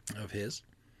of his,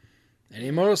 and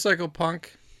a motorcycle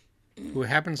punk who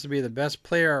happens to be the best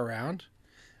player around,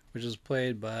 which is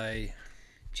played by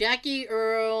Jackie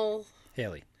Earl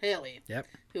Haley. Haley. Yep.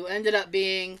 Who ended up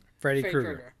being Freddy Freddy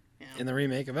Krueger Krueger. Yeah. in the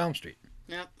remake of Elm Street.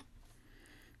 Yep.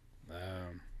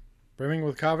 Brimming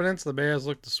with confidence, the Bears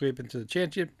look to sweep into the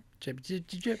championship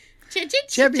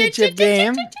Championship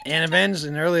game and avenge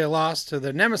an earlier loss to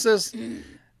their nemesis,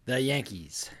 the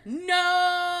Yankees.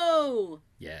 No!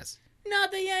 Yes.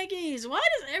 Not the Yankees. Why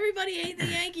does everybody hate the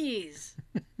Yankees?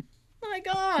 My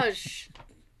gosh.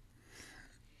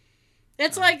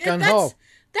 It's like Gung-ho.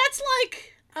 that's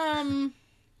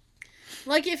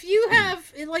like if you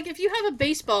have a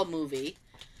baseball movie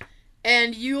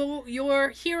and your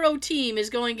hero team is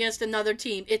going against another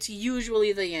team, it's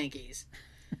usually the Yankees.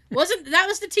 That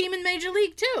was the team in Major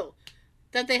League too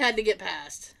that they had to get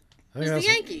past. It was the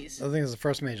Yankees. I think it's the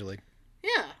first Major League.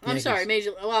 Yeah. I'm Yankees. sorry,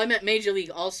 I meant Major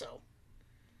League also.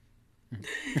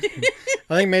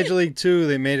 I think Major League 2,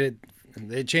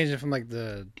 they changed it from like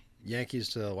the Yankees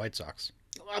to the White Sox.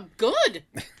 Good.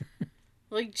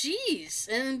 Like, jeez.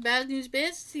 And Bad News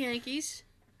Bears, it's the Yankees.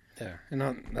 Yeah.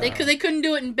 They couldn't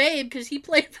do it in Babe because he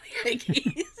played for the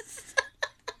Yankees.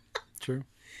 True.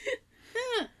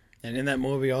 Yeah. And in that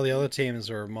movie, all the other teams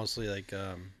were mostly like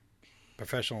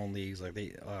professional leagues, like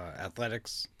the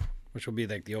athletics, which will be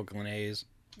like the Oakland A's,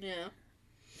 Yeah.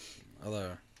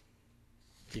 other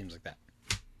teams like that.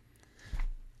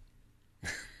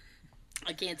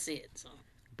 I can't see it, so.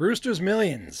 Brewster's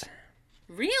Millions.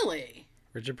 Really?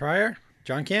 Richard Pryor,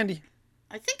 John Candy.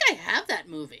 I think I have that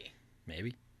movie.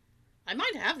 Maybe. I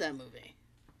might have that movie.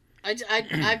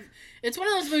 It's one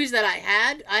of those movies that I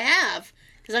have,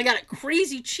 because I got it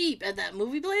crazy cheap at that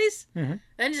movie place. Mm-hmm.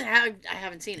 I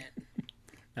haven't seen it.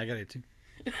 I got it too.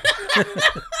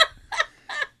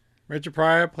 Richard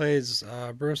Pryor plays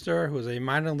Brewster, who is a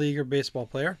minor leaguer baseball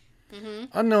player. Mm-hmm.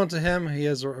 Unknown to him, he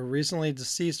has a recently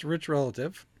deceased rich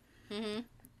relative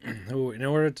Mm-hmm. who, in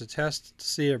order to test to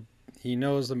see if he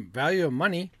knows the value of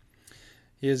money,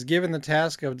 he is given the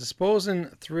task of disposing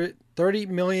 $30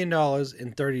 million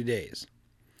in 30 days.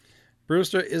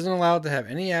 Brewster isn't allowed to have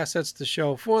any assets to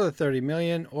show for the $30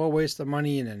 million or waste the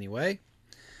money in any way.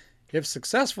 If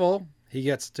successful, he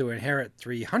gets to inherit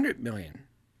 $300 million.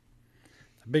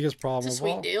 The biggest problem It's a of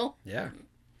all. sweet deal. Yeah.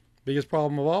 Biggest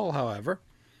problem of all, however,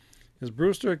 is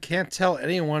Brewster can't tell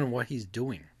anyone what he's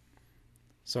doing.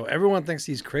 So everyone thinks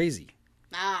he's crazy.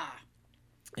 Ah.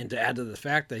 And to add to the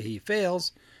fact that he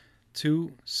fails,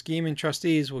 2 scheming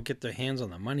trustees will get their hands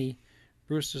on the money.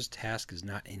 Brewster's task is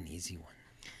not an easy one.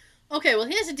 Okay, well,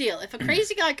 here's the deal. If a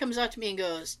crazy guy comes up to me and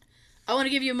goes, I want to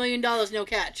give you $1 million, no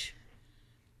catch.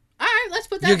 All right, let's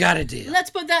put that. You got a deal. Let's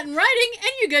put that in writing, and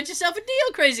you got yourself a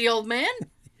deal, crazy old man.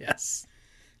 Yes.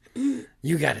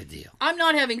 You got a deal. I'm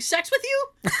not having sex with you?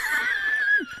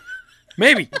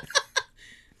 Maybe.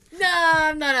 Nah,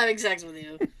 I'm not having sex with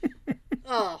you.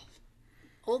 Oh.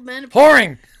 Old men.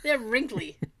 Whoring. They're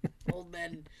wrinkly. Old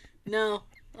men. No.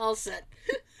 All set.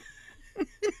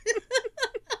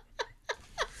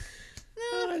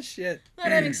 Oh, shit. Not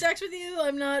having sex with you.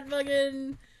 I'm not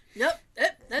fucking... Nope.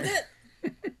 That's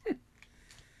it.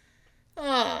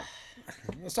 Oh.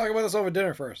 Let's talk about this over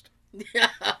dinner first. Yeah.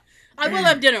 I will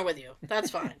have dinner with you. That's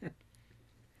fine.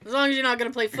 As long as you're not going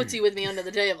to play footsie with me under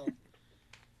the table.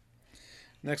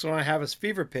 Next one I have is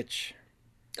Fever Pitch.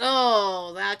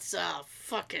 Oh, that's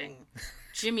fucking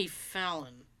Jimmy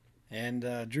Fallon. And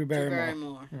Drew Drew Barrymore.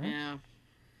 Barrymore. Yeah.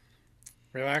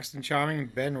 Relaxed and charming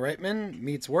Ben Reitman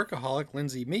meets workaholic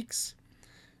Lindsay Meeks.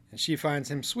 And she finds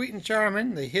him sweet and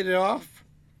charming. They hit it off.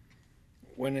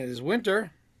 When it is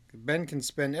winter, Ben can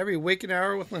spend every waking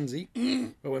hour with Lindsay,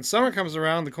 but when summer comes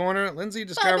around the corner, Lindsay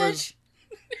discovers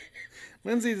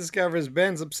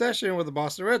Ben's obsession with the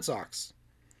Boston Red Sox.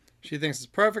 She thinks it's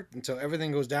perfect until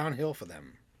everything goes downhill for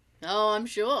them. Oh, I'm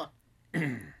sure.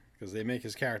 Because they make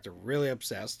his character really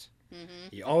obsessed. Mm-hmm.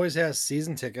 He always has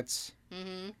season tickets.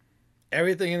 Mm-hmm.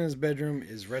 Everything in his bedroom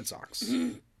is Red Sox.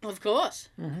 Of course.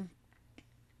 Mm-hmm.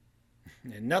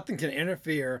 And nothing can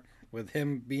interfere with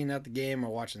him being at the game or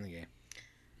watching the game.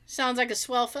 Sounds like a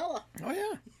swell fella. Oh,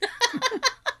 yeah.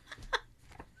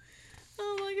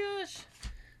 Oh, my gosh.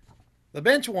 The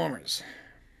Bench Warmers.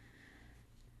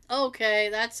 Okay,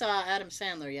 that's Adam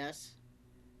Sandler, yes?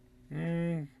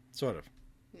 Sort of.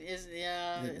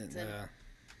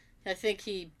 I think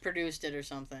he produced it or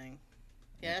something.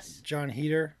 Yes? John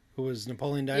Heder, who was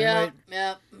Napoleon Dynamite.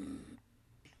 Yep.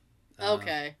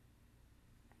 Okay.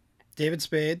 David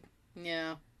Spade.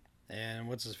 Yeah. And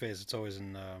what's his face? It's always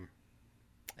in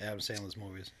Adam Sandler's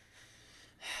movies.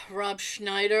 Rob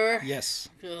Schneider. Yes.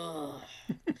 Ugh.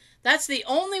 That's the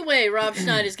only way Rob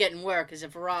Schneider's getting work is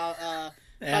if fucking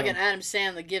Adam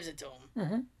Sandler gives it to him.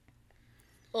 Mm-hmm.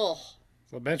 Oh.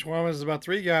 So Bench Warmers is about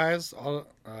three guys. All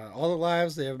their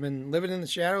lives, they have been living in the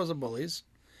shadows of bullies.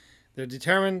 They're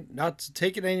determined not to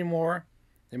take it anymore.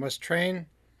 They must train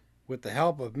with the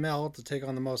help of Mel to take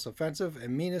on the most offensive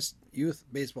and meanest youth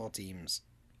baseball teams.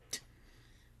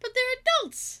 But they're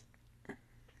adults.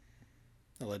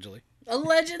 Allegedly.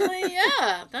 Allegedly,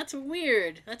 yeah. That's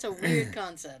weird. That's a weird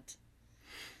concept.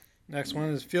 Next one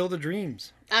is Field of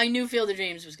Dreams. I knew Field of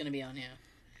Dreams was going to be on here.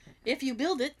 If you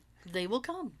build it, they will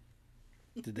come.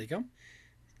 Did they come?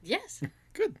 Yes.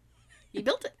 Good. You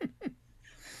built it.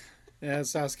 Yeah, it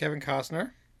stars Kevin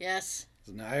Costner. Yes.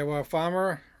 There's an Iowa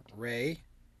farmer, Ray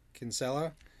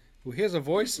Kinsella, who hears a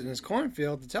voice in his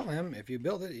cornfield to tell him if you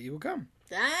build it, he will come.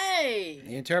 Hey.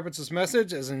 He interprets this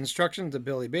message as an instruction to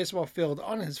build a baseball field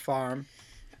on his farm,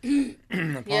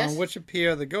 upon which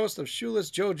appear the ghost of shoeless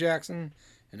Joe Jackson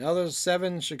and other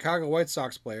 7 Chicago White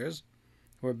Sox players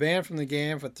who were banned from the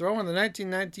game for throwing the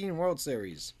 1919 World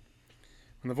Series.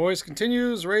 When the voice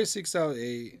continues, Ray seeks out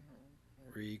a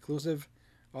reclusive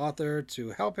author to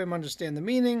help him understand the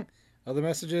meaning of the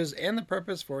messages and the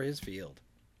purpose for his field.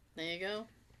 There you go.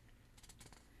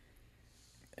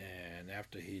 And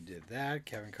after he did that,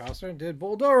 Kevin Costner did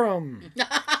Bull Durham.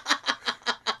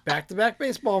 Back-to-back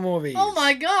baseball movies. Oh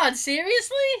my God!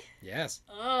 Seriously? Yes.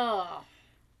 Oh.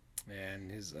 And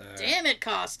his Damn it,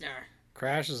 Costner.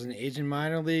 Crash is an Asian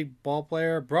minor league ball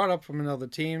player brought up from another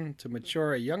team to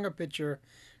mature a younger pitcher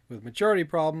with maturity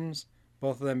problems.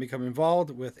 Both of them become involved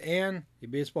with Anne, a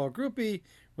baseball groupie,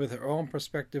 with her own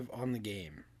perspective on the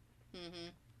game. Mm-hmm.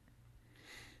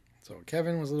 So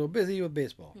Kevin was a little busy with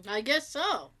baseball. I guess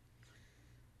so.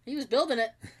 He was building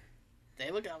it.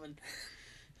 They were coming.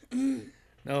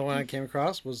 Another one I came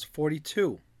across was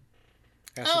 42.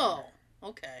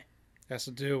 Okay. Has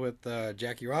to do with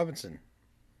Jackie Robinson.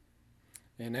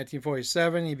 In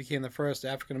 1947, he became the first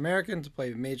African American to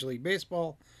play Major League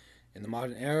Baseball in the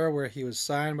modern era, where he was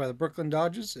signed by the Brooklyn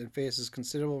Dodgers and faces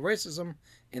considerable racism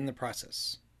in the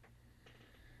process.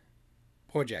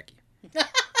 Poor Jackie. Yes.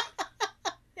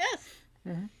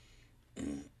 Mm-hmm.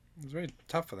 It was very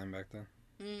tough for them back then.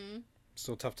 Mm-hmm.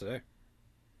 Still tough today.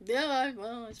 Yeah,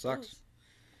 I Sucks.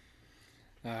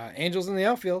 suppose. Angels in the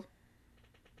Outfield.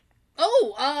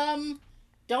 Oh,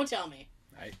 don't tell me.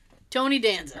 Right. Tony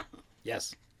Danza.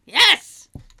 Yes. Yes!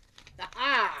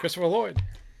 Aha! Christopher Lloyd.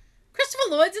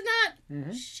 Christopher Lloyd's in that?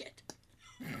 Mm-hmm. Shit.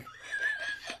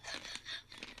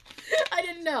 I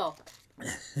didn't know.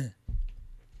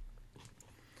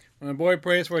 When a boy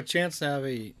prays for a chance to have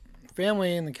a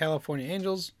family in the California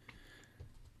Angels.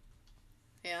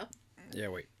 Yeah. Yeah,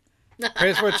 wait.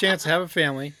 Prays for a chance to have a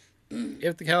family.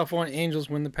 If the California Angels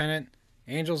win the pennant,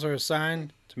 Angels are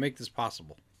assigned to make this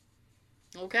possible.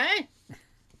 Okay.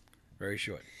 Very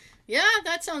short. Yeah,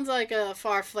 that sounds like a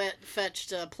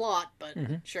far-fetched plot, but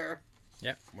sure.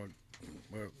 Yeah,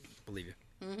 we'll believe you.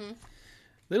 Mm-hmm.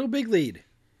 Little Big Lead.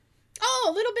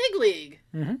 Oh, Little Big League.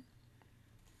 Mm-hmm.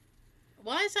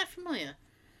 Why is that familiar?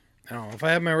 I don't know. If I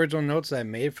have my original notes that I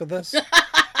made for this,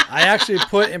 I actually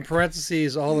put in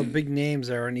parentheses all the big names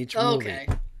that are in each movie. Okay.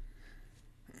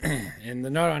 And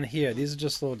they're not on here. These are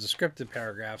just little descriptive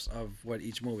paragraphs of what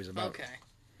each movie's about. Okay.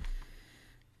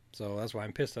 So that's why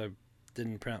I'm pissed I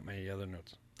didn't print out my other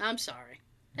notes. I'm sorry.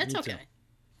 It's Me too. okay.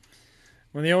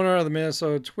 When the owner of the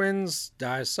Minnesota Twins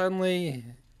dies suddenly,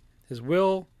 his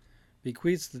will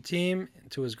bequeaths the team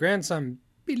to his grandson,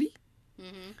 Billy,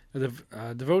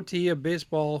 a devotee of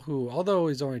baseball who, although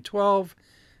he's only 12,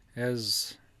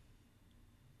 has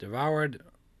devoured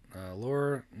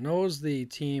lore, knows the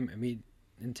team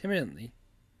intimately,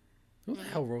 Who the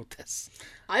hell wrote this?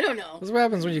 I don't know. This is what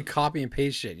happens when you copy and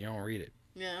paste shit. You don't read it.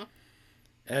 Yeah.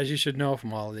 As you should know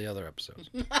from all of the other episodes.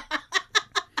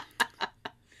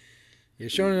 You're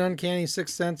shown an uncanny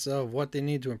sixth sense of what they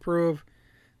need to improve.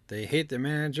 They hate their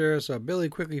manager, so Billy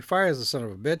quickly fires the son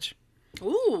of a bitch.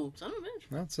 Ooh, son of a bitch.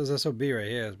 Well, it says SOB right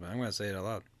here, but I'm going to say it out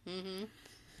loud.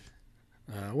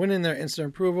 Mm-hmm. Winning their instant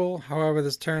approval. However,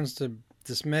 this turns to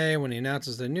dismay when he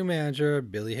announces their new manager,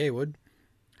 Billy Haywood.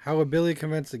 How would Billy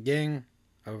convince the gang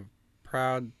of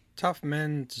proud, tough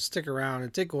men to stick around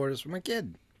and take orders from a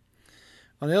kid?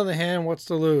 On the other hand, what's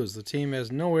to lose? The team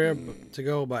has nowhere to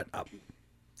go but up.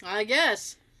 I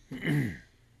guess. I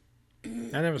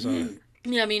never saw that.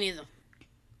 Yeah, me neither.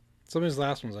 Some of his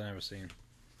last ones I never seen.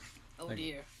 Oh, Like-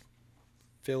 dear.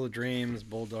 Field of Dreams,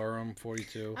 Bull Durham,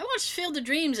 42. I watched Field of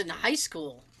Dreams in high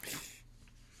school. It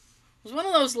was one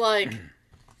of those, like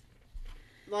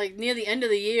near the end of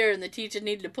the year and the teacher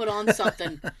needed to put on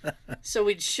something. So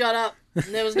we'd shut up and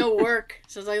there was no work.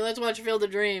 So it's like, let's watch Field of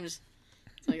Dreams.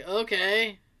 It's like,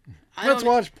 okay. Let's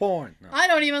watch porn. No. I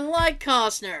don't even like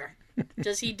Costner.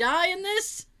 Does he die in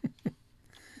this?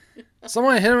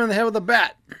 Someone hit him in the head with a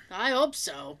bat. I hope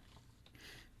so.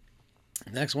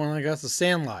 Next one I got is The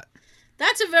Sandlot.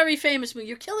 That's a very famous movie.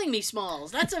 You're killing me,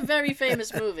 Smalls. That's a very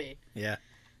famous movie. Yeah.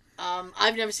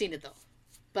 I've never seen it, though.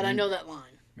 But I know that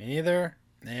line. Me neither.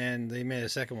 And they made a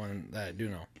second one that I do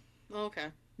know. Okay.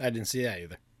 I didn't see that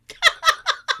either.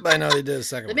 But I know they did a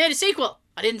second They one. made a sequel.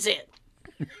 I didn't see it.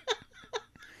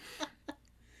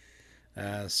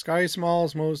 Scotty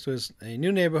Smalls moves to a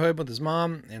new neighborhood with his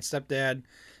mom and stepdad.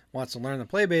 Wants to learn to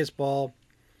play baseball.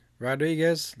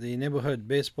 Rodriguez, the neighborhood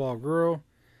baseball guru,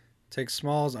 takes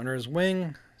Smalls under his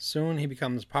wing. Soon he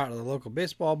becomes part of the local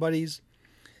baseball buddies.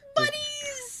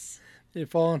 Buddies! They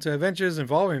fall into adventures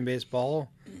involving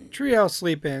baseball, treehouse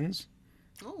sleep-ins,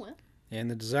 Oh, well. and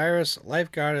the desirous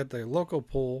lifeguard at the local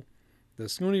pool, the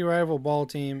snooty rival ball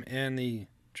team, and the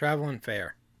traveling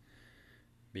fair.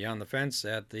 Beyond the fence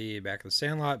at the back of the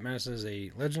Sandlot menaces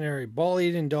a legendary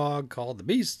ball-eating dog called the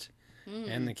Beast,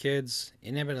 and the kids,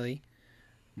 inevitably,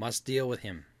 must deal with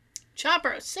him.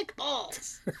 Chopper, sick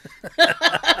balls.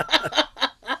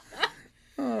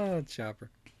 Oh, Chopper.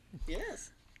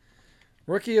 Yes.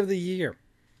 Rookie of the Year.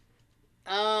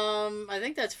 I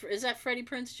think is that Freddie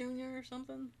Prinze Jr. or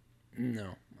something?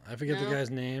 No. I forget No? the guy's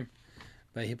name,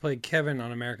 but he played Kevin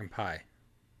on American Pie.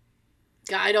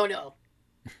 I don't know.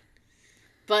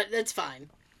 But that's fine.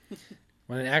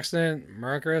 When an accident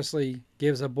miraculously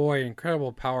gives a boy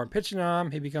incredible power pitching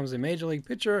arm, he becomes a major league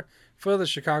pitcher for the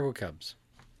Chicago Cubs.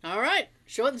 All right.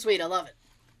 Short and sweet. I love it.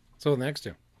 So the next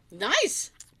two.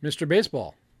 Nice. Mr.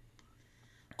 Baseball.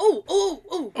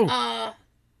 Oh.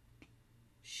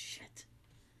 Shit.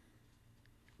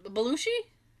 Belushi?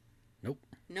 Nope.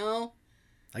 No.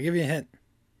 I'll give you a hint.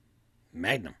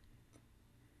 Magnum.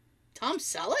 Tom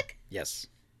Selleck? Yes.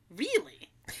 Really?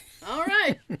 All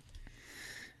right.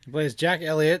 He plays Jack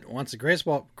Elliott, once a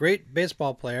great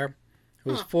baseball player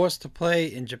who was forced to play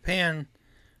in Japan,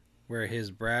 where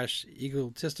his brash,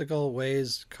 egotistical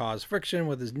ways cause friction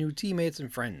with his new teammates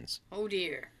and friends. Oh,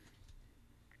 dear.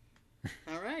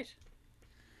 All right.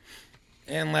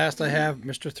 And last I have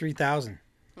Mr. 3000.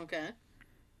 Okay.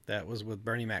 That was with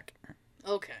Bernie Mac.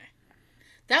 Okay.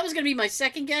 That was going to be my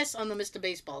second guess on the Mr.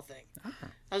 Baseball thing. Ah.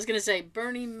 I was going to say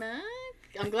Bernie Mac.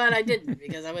 I'm glad I didn't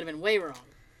because I would have been way wrong.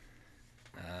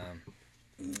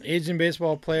 Aging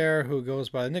baseball player who goes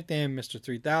by the nickname Mr.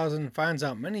 3000 finds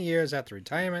out many years after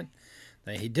retirement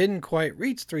that he didn't quite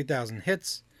reach 3,000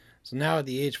 hits. So now at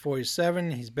the age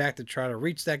 47, he's back to try to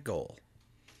reach that goal.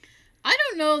 I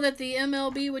don't know that the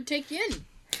MLB would take you in.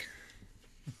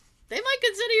 They might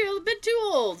consider you a bit too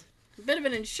old. A bit of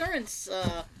an insurance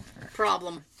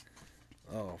problem.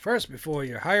 Oh, first, before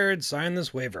you're hired, sign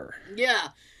this waiver. Yeah.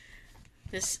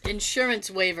 This insurance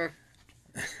waiver.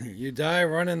 You die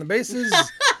running the bases,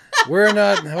 you're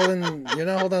not holding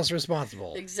us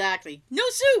responsible. Exactly. No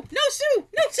sue! No sue!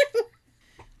 No sue!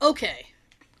 Okay.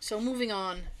 So moving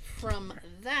on from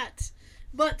that,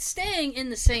 but staying in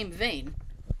the same vein,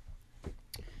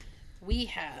 we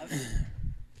have...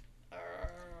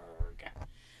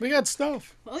 We got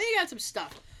stuff. Well, you got some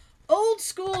stuff. Old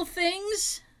school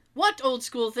things. What old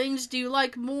school things do you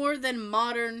like more than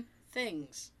modern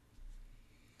things?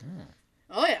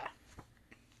 Oh, yeah.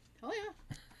 Oh, yeah.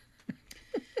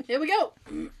 Here we go.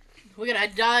 We're going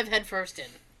to dive headfirst in.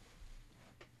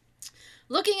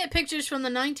 Looking at pictures from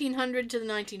the 1900 to the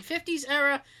 1950s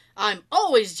era, I'm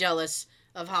always jealous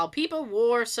of how people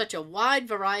wore such a wide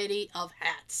variety of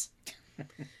hats.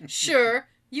 Sure,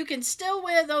 you can still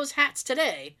wear those hats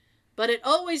today, but it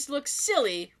always looks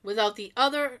silly without the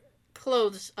other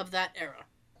clothes of that era.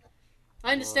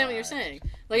 I understand what you're saying.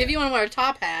 Like, if you want to wear a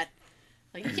top hat,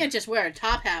 like, you can't just wear a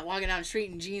top hat walking down the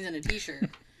street in jeans and a t-shirt.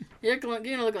 You're going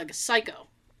to look like a psycho.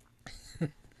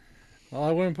 Well,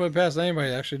 I wouldn't put it past anybody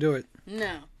to actually do it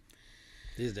No.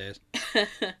 these days.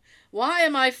 Why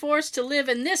am I forced to live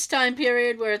in this time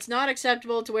period where it's not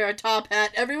acceptable to wear a top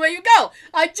hat everywhere you go?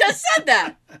 I just said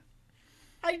that.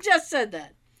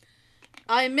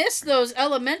 I miss those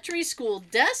elementary school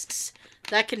desks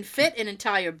that can fit an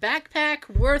entire backpack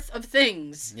worth of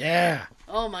things. Yeah.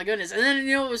 Oh my goodness. And then,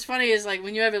 you know what was funny is, like,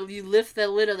 when you lift the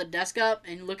lid of the desk up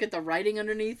and look at the writing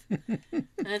underneath. And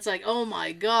it's like, oh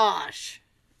my gosh.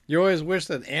 You always wish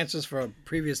that answers for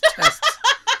previous tests.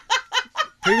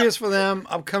 Previous for them,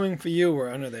 upcoming for you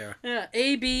were under there. Yeah.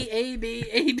 A, B, A, B,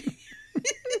 A, B.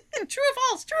 True or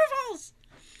false? True or false?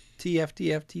 TF,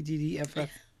 TF, TTD, FF.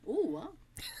 Ooh, wow.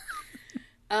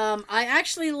 I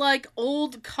actually like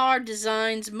old car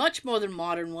designs much more than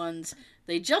modern ones.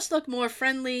 They just look more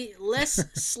friendly, less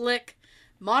slick.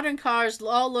 Modern cars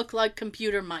all look like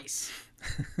computer mice.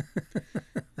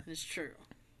 It's true.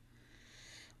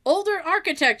 Older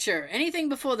architecture. Anything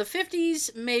before the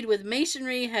 50s made with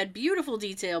masonry had beautiful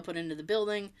detail put into the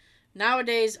building.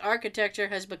 Nowadays, architecture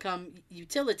has become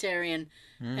utilitarian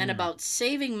and about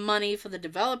saving money for the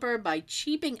developer by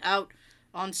cheaping out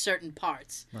on certain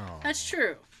parts. Oh. That's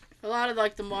true. A lot of,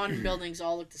 like, the modern buildings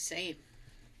all look the same.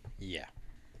 Yeah.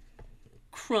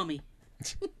 Crummy.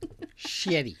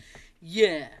 Shitty.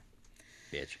 Yeah.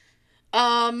 Bitch.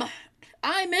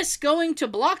 I miss going to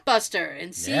Blockbuster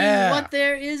and seeing what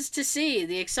there is to see.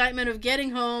 The excitement of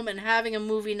getting home and having a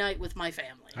movie night with my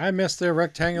family. I miss their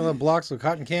rectangular blocks of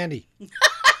cotton candy.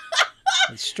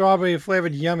 And strawberry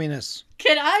flavored yumminess.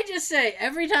 Can I just say,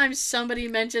 every time somebody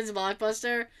mentions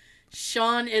Blockbuster,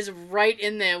 Sean is right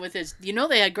in there with his... You know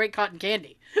they had great cotton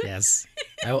candy. Yes.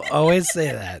 I will always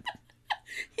say that.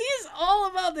 He's all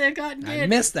about their cotton candy. I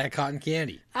miss that cotton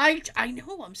candy. I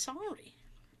know, I'm sorry.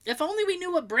 If only we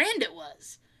knew what brand it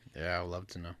was. Yeah, I would love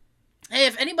to know. Hey,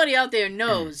 if anybody out there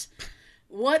knows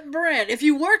what brand... If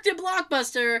you worked at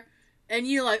Blockbuster and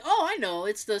you're like, oh, I know,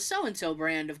 it's the so-and-so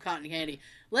brand of cotton candy,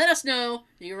 let us know.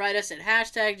 You can write us at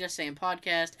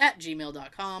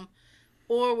 #JustSayingPodcast@gmail.com,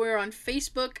 or we're on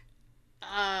Facebook,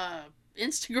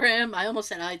 Instagram. I almost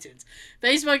said iTunes.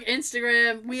 Facebook,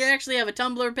 Instagram. We actually have a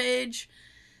Tumblr page,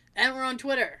 and we're on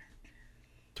Twitter.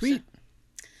 Tweet.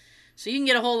 So you can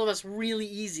get a hold of us really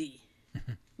easy.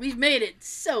 We've made it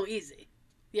so easy.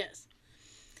 Yes.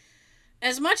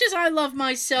 As much as I love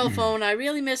my cell phone, I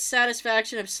really miss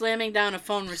satisfaction of slamming down a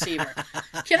phone receiver.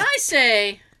 Can I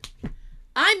say,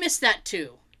 I miss that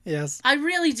too. Yes. I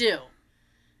really do.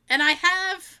 And I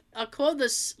have a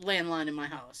cordless landline in my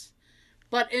house.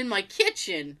 But in my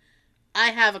kitchen,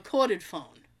 I have a corded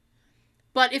phone.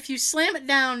 But if you slam it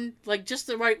down, like, just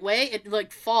the right way, it,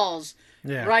 like, falls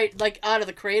right, like, out of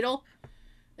the cradle.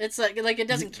 It's like it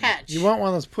doesn't catch. You want one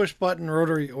of those push button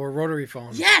rotary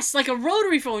phones. Yes, like a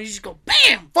rotary phone. You just go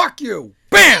BAM! Fuck you!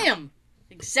 BAM! BAM!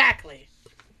 Exactly.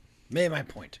 Made my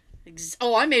point.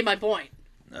 Oh, I made my point.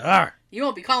 Alright. You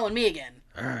won't be calling me again.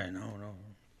 Alright, no.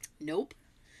 Nope.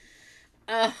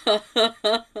 I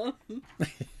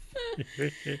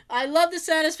love the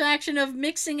satisfaction of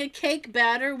mixing a cake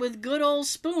batter with good old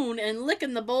spoon and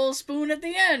licking the bowl spoon at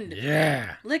the end.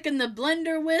 Yeah. Licking the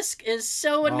blender whisk is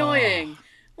so annoying.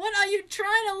 What are you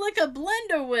trying to lick a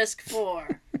blender whisk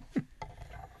for?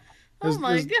 Oh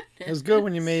my goodness. It was good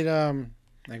when you made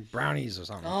like brownies or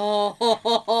something.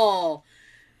 Oh,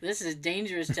 this is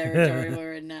dangerous territory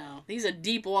we're in now. These are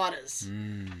deep waters.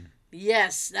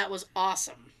 Yes, that was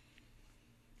awesome.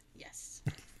 Yes.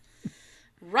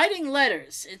 Writing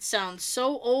letters. It sounds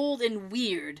so old and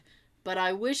weird, but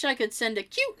I wish I could send a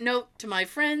cute note to my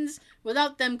friends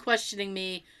without them questioning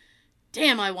me.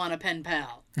 Damn, I want a pen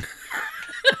pal.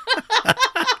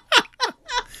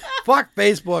 Fuck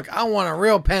Facebook. I want a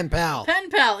real pen pal. Pen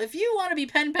pal. If you want to be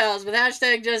pen pals with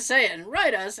 #JustSaying,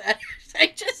 write us at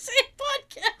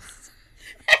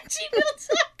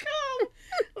 #JustSayingPodcast@gmail.com.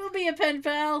 We'll be a pen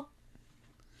pal.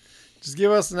 Just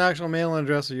give us an actual mailing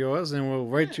address of yours, and we'll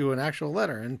write you an actual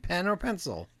letter in pen or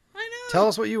pencil. I know. Tell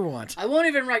us what you want. I won't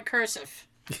even write cursive.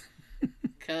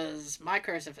 Because my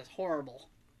cursive is horrible.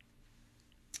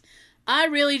 I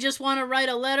really just want to write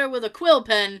a letter with a quill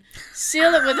pen,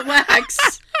 seal it with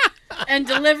wax, and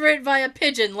deliver it via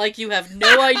pigeon like you have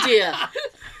no idea.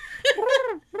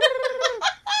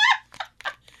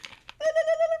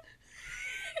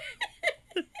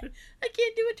 I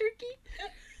can't do a turkey.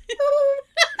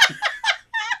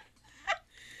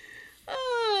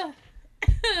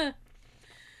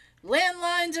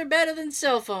 Landlines are better than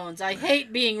cell phones. I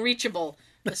hate being reachable,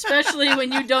 especially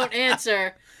when you don't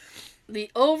answer. The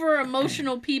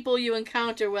over-emotional people you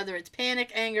encounter, whether it's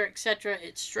panic, anger, etc.,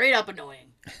 it's straight up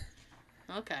annoying.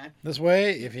 Okay. This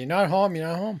way, if you're not home, you're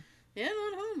not home. Yeah,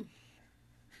 not home.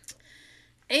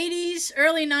 80s,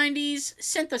 early 90s,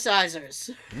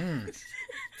 synthesizers.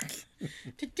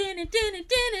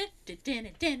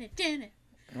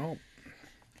 Oh.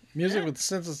 Music with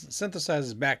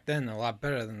synthesizers back then are a lot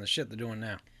better than the shit they're doing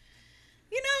now.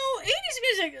 You know, 80s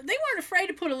music, they weren't afraid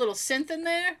to put a little synth in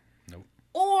there. Nope.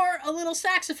 Or a little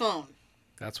saxophone.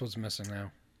 That's what's missing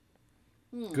now.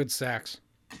 Good sax.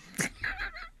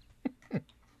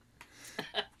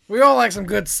 We all like some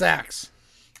good sax.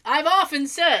 I've often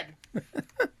said,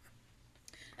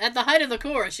 at the height of the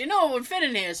chorus, you know what would fit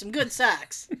in here? Some good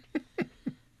sax.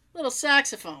 Little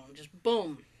saxophone, just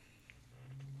boom.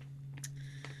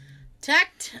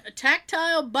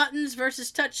 Tactile buttons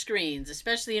versus touchscreens,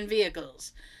 especially in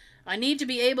vehicles. I need to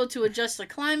be able to adjust the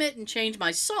climate and change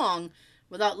my song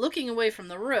without looking away from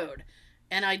the road.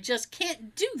 And I just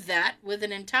can't do that with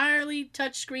an entirely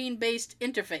touchscreen-based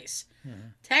interface.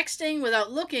 Texting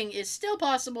without looking is still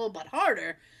possible, but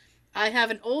harder. I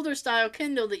have an older style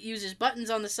Kindle that uses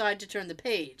buttons on the side to turn the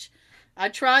page. I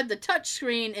tried the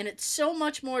touchscreen, and it's so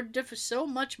much more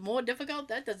difficult.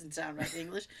 That doesn't sound right in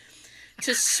English.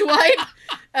 To swipe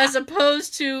as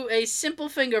opposed to a simple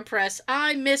finger press.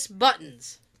 I miss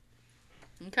buttons.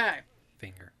 Okay.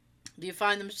 Finger. Do you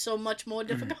find them so much more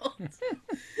difficult?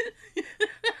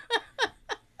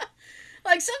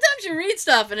 Like, sometimes you read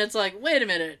stuff and it's like, wait a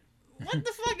minute. What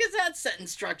the fuck is that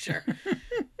sentence structure?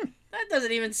 That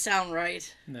doesn't even sound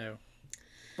right. No.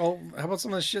 Well, how about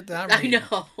some of the shit that I'm I reading?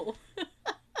 know.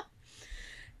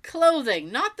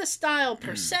 Clothing. Not the style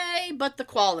per se, but the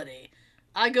quality.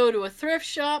 I go to a thrift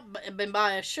shop and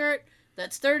buy a shirt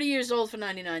that's 30 years old for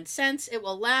 99 cents. It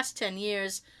will last 10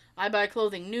 years. I buy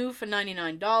clothing new for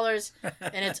 $99,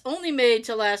 and it's only made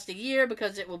to last a year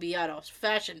because it will be out of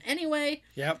fashion anyway.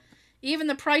 Yep. Even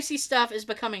the pricey stuff is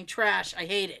becoming trash. I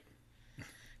hate it.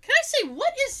 Can I say,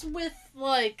 what is with,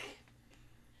 like,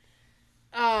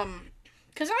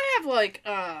 because I have, like,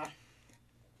 I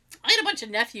had a bunch of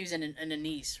nephews and a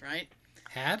niece, right?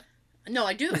 Had? No,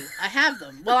 I do. I have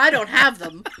them. Well, I don't have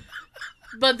them,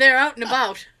 but they're out and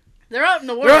about. They're out in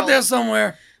the world. They're out there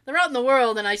somewhere. They're out in the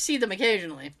world, and I see them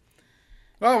occasionally.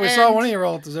 Well, we saw one of your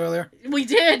relatives earlier. We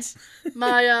did.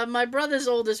 My brother's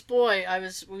oldest boy.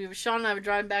 Sean and I were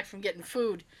driving back from getting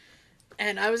food,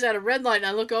 and I was at a red light, and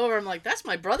I look over. I'm like, "That's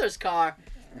my brother's car."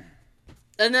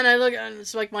 And then I look, and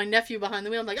it's like my nephew behind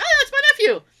the wheel. I'm like, "Oh, that's my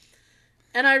nephew."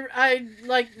 And I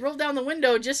like rolled down the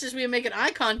window just as we were making eye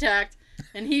contact,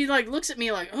 and he like looks at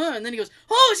me like, and then he goes,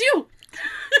 "Oh, it's you!"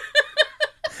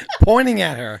 Pointing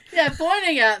at her. Yeah,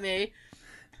 pointing at me.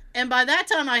 And by that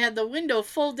time, I had the window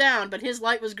full down, but his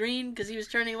light was green because he was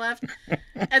turning left.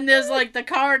 And there's, like, the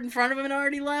car in front of him had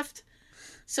already left.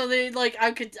 So, they, like,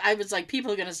 I was like,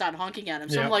 people are going to start honking at him.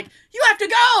 So, Yep. I'm like, you have to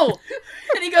go!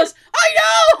 And he goes, I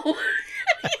know!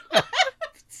 And he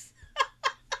left.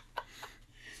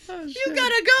 Oh, You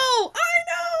gotta go!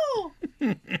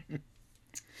 I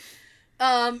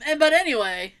know! But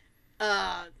anyway,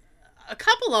 a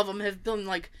couple of them have been,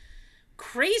 like,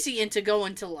 crazy into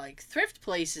going to, like, thrift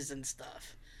places and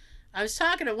stuff. I was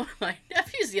talking to one of my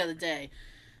nephews the other day,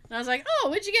 and I was like, "Oh,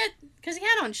 what'd you get?" Because he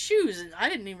had on shoes, and I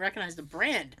didn't even recognize the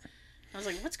brand. I was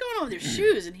like, "What's going on with your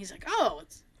shoes?" And he's like, "Oh,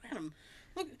 I had them.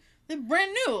 Look, they're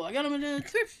brand new. I got them in a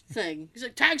thrift thing." He's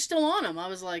like, "Tag's still on them." I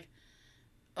was like,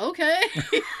 "Okay."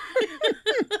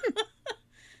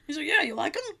 He's like, "Yeah, you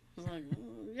like them?" I was like,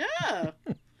 "Yeah."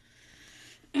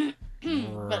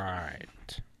 Right.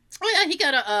 Oh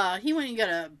yeah, he went and got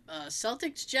a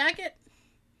Celtics jacket.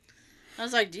 I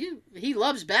was like, dude, he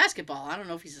loves basketball. I don't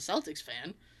know if he's a Celtics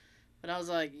fan, but I was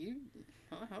like,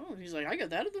 he's like, I got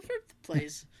that at the thrift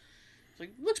place. It's like,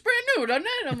 looks brand new, doesn't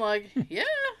it? I'm like, yeah,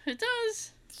 it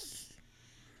does.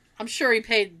 I'm sure he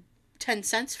paid 10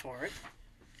 cents for it.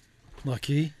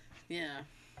 Lucky. Yeah.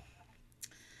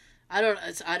 I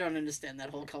don't understand that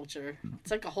whole culture.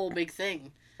 It's like a whole big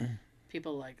thing.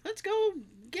 People are like, let's go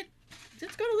to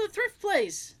the thrift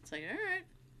place. It's like, all right.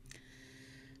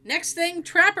 Next thing,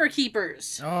 Trapper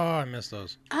Keepers. Oh, I miss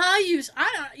those.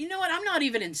 You know what? I'm not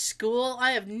even in school.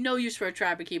 I have no use for a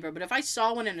Trapper Keeper, but if I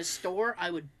saw one in a store,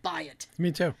 I would buy it.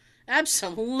 Me too.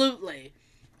 Absolutely.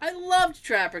 I loved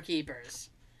Trapper Keepers.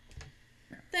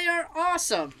 They are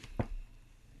awesome.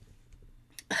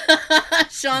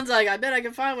 Sean's like, I bet I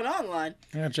can find one online.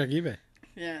 I gotta check eBay.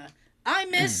 Yeah. I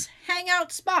miss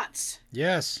hangout spots.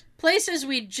 Yes. Places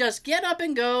we'd just get up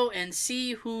and go and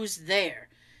see who's there.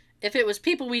 If it was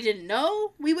people we didn't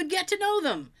know, we would get to know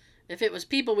them. If it was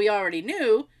people we already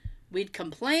knew, we'd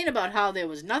complain about how there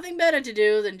was nothing better to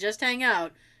do than just hang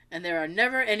out, and there are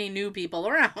never any new people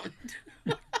around.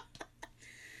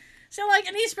 So, like,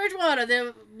 in East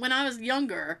Bridgewater, when I was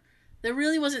younger, there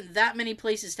really wasn't that many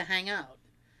places to hang out.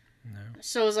 No.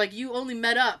 So it was like you only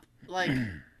met up, like,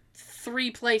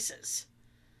 3 places.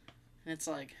 And it's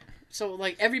like... So,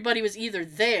 like, everybody was either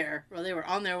there or they were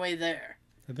on their way there.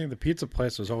 I think the pizza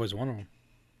place was always one of them.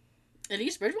 In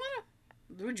East Bridgewater?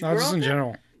 Would you No, grow just up in there?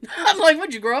 general. I'm like,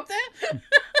 would you grow up there?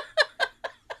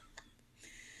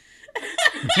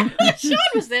 Sean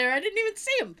was there. I didn't even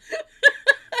see him.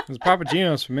 It was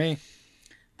Papagino's for me.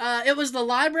 It was the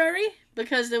library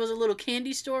because there was a little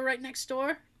candy store right next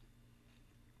door.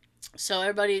 So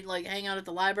everybody like hang out at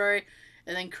the library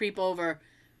and then creep over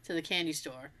to the candy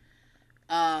store.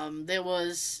 There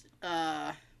was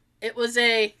it was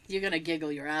a, you're gonna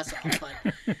giggle your ass off,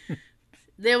 but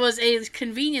there was a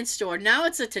convenience store. Now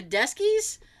it's a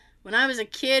Tedeschi's. When I was a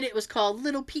kid, it was called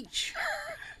Little Peach.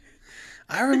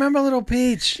 I remember Little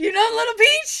Peach. You know Little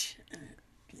Peach?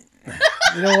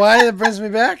 You know why that brings me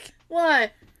back?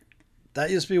 Why? That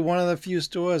used to be one of the few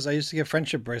stores I used to get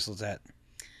friendship bracelets at.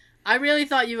 I really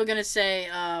thought you were gonna say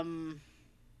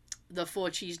the 4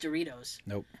 cheese Doritos.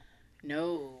 Nope.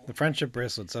 No. The friendship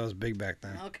bracelets, that was big back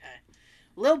then. Okay.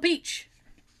 Lil Peach.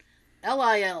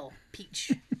 Lil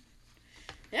Peach.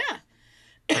 Yeah.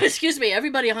 Excuse me.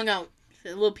 Everybody hung out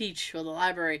at Lil Peach or the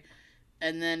library.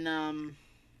 And then,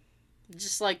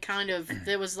 just like kind of,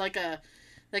 there was like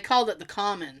they called it the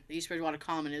Common, the East Bridgewater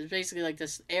Common. It was basically like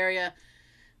this area.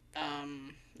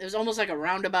 It was almost like a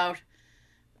roundabout,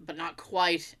 but not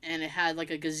quite. And it had like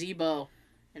a gazebo.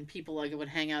 And people like would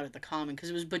hang out at the Common because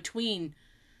it was between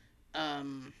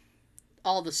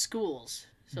all the schools.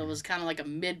 So it was kind of like a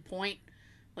midpoint.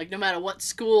 Like no matter what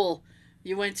school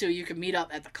you went to, you could meet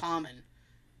up at the Common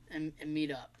and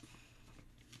meet up.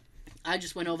 I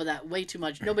just went over that way too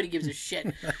much. Nobody gives a shit.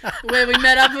 When we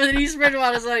met up in East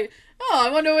Bridgewater, it's like, oh,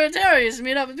 I wonder where Terry used to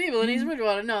meet up with people in East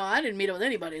Bridgewater. No, I didn't meet up with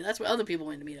anybody. That's where other people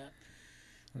went to meet up.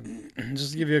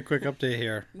 Just to give you a quick update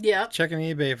here. Yep. Checking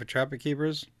eBay for trapper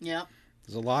keepers. Yep.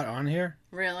 There's a lot on here.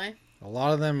 Really? A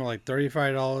lot of them are like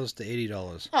 $35 to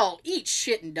 $80. Oh, eat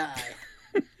shit and die.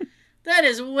 That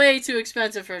is way too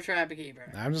expensive for a trapper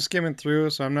keeper. I'm just skimming through,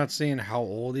 so I'm not seeing how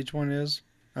old each one is.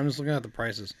 I'm just looking at the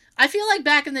prices. I feel like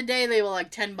back in the day they were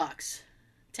like $10. $10,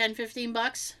 $15?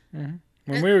 Mm-hmm.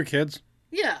 When we were kids.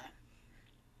 Yeah.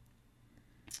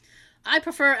 I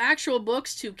prefer actual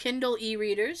books to Kindle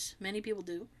e-readers. Many people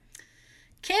do.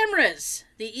 Cameras.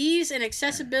 The ease and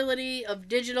accessibility of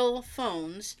digital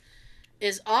phones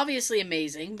is obviously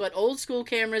amazing, but old school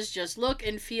cameras just look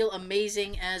and feel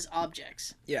amazing as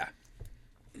objects. Yeah.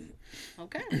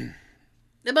 Okay.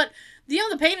 But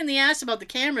the pain in the ass about the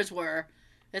cameras were,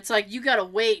 it's like you gotta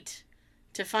wait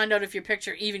to find out if your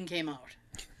picture even came out.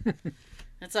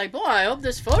 It's like, boy, I hope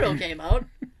this photo came out.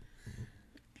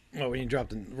 Oh, when you dropped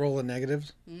the roll of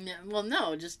negatives? Well,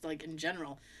 no, just like in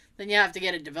general. Then you have to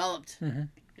get it developed and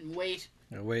wait.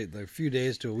 Wait like a few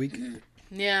days to a week.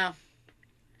 Yeah.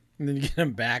 And then you get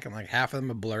them back and like half of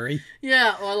them are blurry.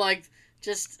 Yeah, or like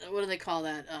just, what do they call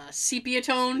that? Sepia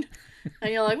toned.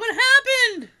 And you're like, what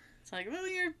happened? It's like, well,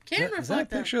 your camera Is that a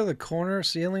fucked up. picture of the corner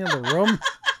ceiling of the room?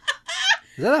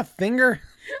 Is that a finger?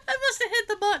 I must have hit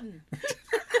the button.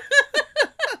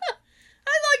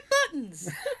 I like buttons.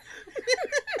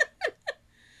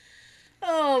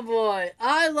 Oh boy.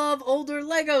 I love older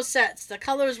Lego sets. The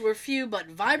colors were few but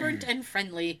vibrant and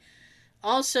friendly.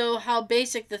 Also, how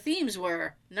basic the themes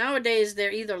were. Nowadays,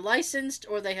 they're either licensed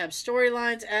or they have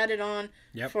storylines added on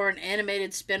for an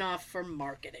animated spin-off for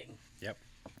marketing. Yep.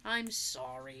 I'm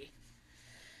sorry.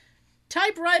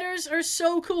 Typewriters are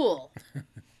so cool.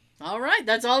 All right,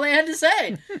 that's all they had to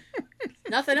say.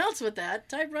 Nothing else with that.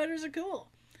 Typewriters are cool.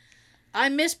 I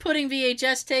miss putting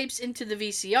VHS tapes into the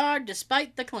VCR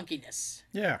despite the clunkiness.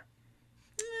 Yeah.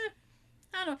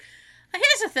 I don't.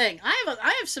 Here's the thing.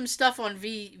 I have some stuff on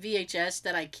VHS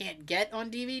that I can't get on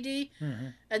DVD,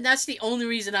 and that's the only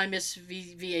reason I miss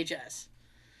VHS.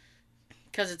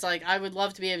 Because it's like I would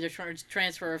love to be able to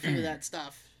transfer a few of that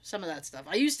stuff, some of that stuff.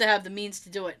 I used to have the means to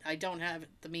do it. I don't have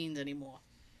the means anymore.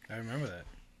 I remember that.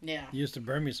 Yeah. You used to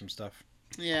burn me some stuff.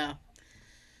 Yeah.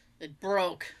 It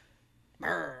broke.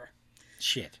 Brr.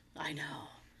 Shit. I know.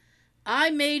 I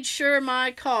made sure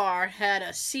my car had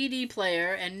a CD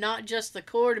player and not just the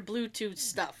cord Bluetooth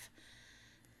stuff.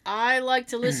 I like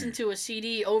to listen to a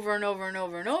CD over and over and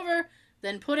over and over,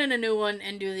 then put in a new one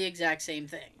and do the exact same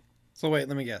thing. So wait,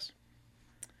 let me guess.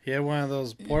 He had one of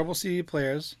those portable CD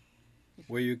players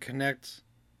where you connect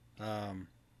a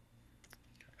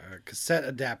cassette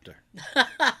adapter.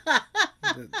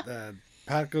 The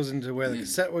pot goes into where the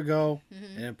cassette would go,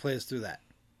 Mhm. and it plays through that.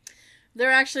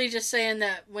 They're actually just saying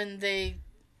that when they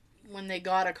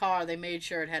got a car, they made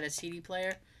sure it had a CD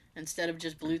player instead of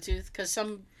just Bluetooth, because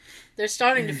they're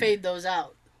starting to fade those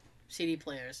out, CD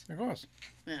players. Of course.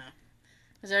 Yeah,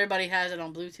 because everybody has it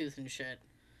on Bluetooth and shit.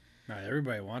 Not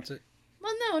everybody wants it.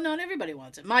 Well, no, not everybody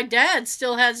wants it. My dad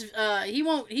still has. He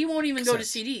won't even go to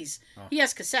Cassettes. CDs. Oh. He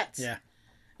has cassettes. Yeah.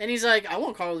 And he's like, I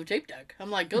want a car with a tape deck. I'm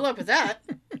like, good luck with that.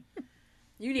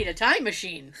 You need a time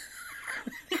machine.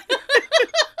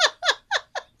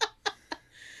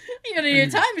 You're gonna need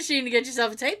a time machine to get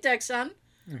yourself a tape deck, son.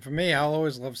 And for me, I'll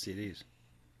always love CDs.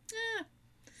 Yeah.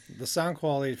 The sound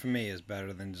quality for me is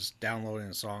better than just downloading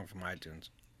a song from iTunes.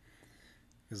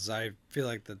 Because I feel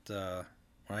like that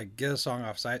when I get a song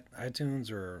off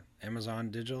iTunes or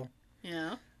Amazon Digital,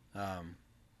 Yeah.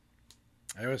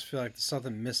 I always feel like there's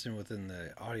something missing within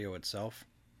the audio itself.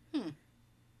 Hmm.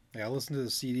 Like I listen to the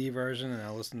CD version and I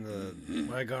listen to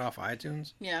when I got off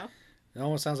iTunes. Yeah. It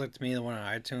almost sounds like to me the one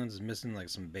on iTunes is missing like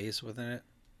some bass within it.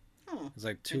 Oh. It's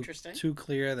like Interesting. too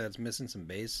clear that it's missing some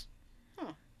bass.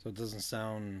 Huh. So it doesn't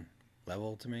sound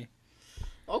level to me.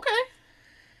 Okay.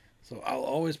 So I'll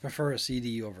always prefer a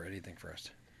CD over anything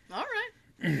first. All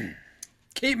right.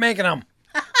 Keep making them.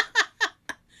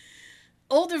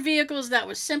 Older vehicles that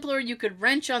were simpler, you could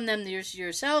wrench on them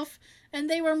yourself, and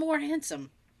they were more handsome.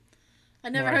 I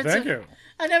never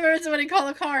heard somebody call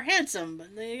a car handsome,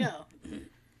 but there you go.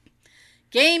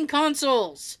 Game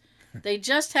consoles. They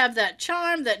just have that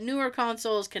charm that newer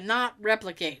consoles cannot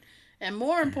replicate. And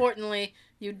more importantly,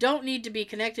 you don't need to be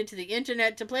connected to the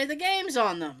internet to play the games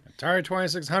on them. Atari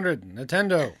 2600,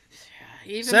 Nintendo,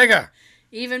 Even, Sega.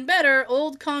 Even better,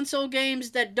 old console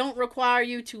games that don't require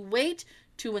you to wait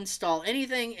to install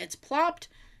anything. It's plopped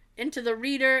into the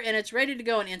reader and it's ready to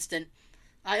go in instant.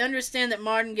 I understand that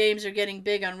modern games are getting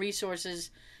big on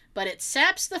resources, but it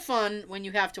saps the fun when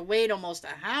you have to wait almost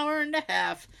an hour and a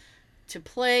half to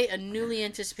play a newly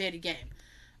anticipated game.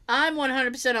 I'm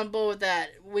 100% on board with that.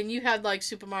 When you had like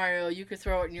Super Mario, you could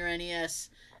throw it in your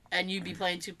NES and you'd be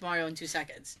playing Super Mario in 2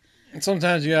 seconds. And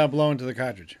sometimes you gotta blow into the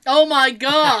cartridge. Oh my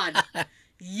god!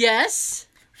 Yes?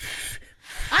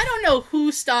 I don't know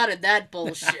who started that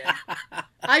bullshit.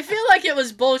 I feel like it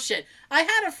was bullshit. I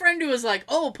had a friend who was like,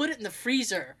 oh, put it in the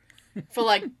freezer for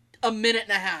like a minute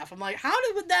and a half. I'm like,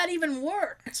 would that even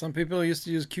work? Some people used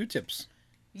to use Q-tips.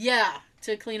 Yeah,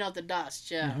 to clean out the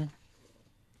dust, yeah. Mhm.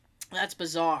 That's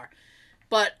bizarre.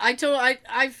 But I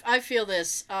feel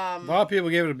this. A lot of people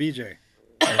gave it a BJ.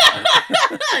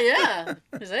 Yeah.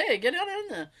 Just, hey, get it in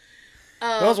there.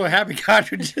 Those were happy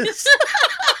cartridges.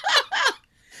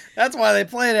 That's why they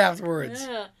played afterwards.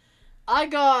 Yeah.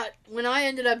 When I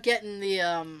ended up getting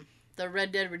the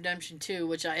Red Dead Redemption 2,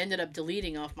 which I ended up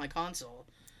deleting off my console,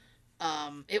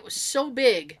 it was so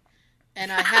big,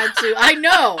 and I had to, I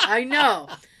know.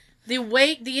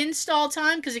 The install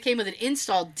time, because it came with an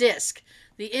install disc,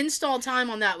 the install time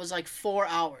on that was like 4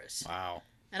 hours. Wow.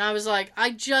 And I was like,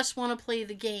 I just want to play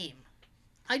the game.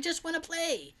 I just want to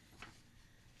play.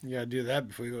 You gotta do that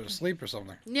before you go to sleep or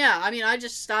something. Yeah, I mean, I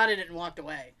just started it and walked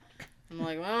away. I'm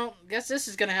like, well, guess this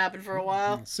is going to happen for a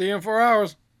while. See you in 4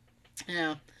 hours.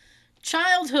 Yeah.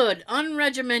 Childhood,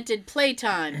 unregimented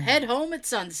playtime, head home at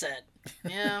sunset.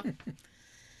 Yeah.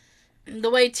 The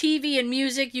way TV and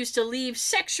music used to leave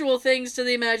sexual things to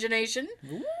the imagination.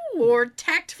 Ooh. Or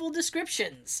tactful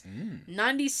descriptions. Mm.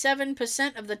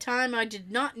 97% of the time I did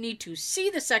not need to see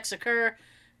the sex occur.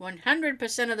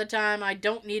 100% of the time I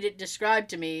don't need it described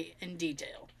to me in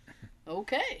detail.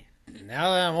 Okay.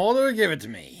 Now that I'm older, give it to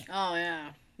me. Oh, yeah.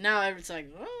 Now it's like,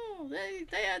 oh,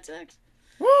 they had sex.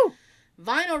 Woo!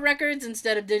 Vinyl records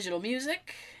instead of digital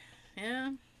music.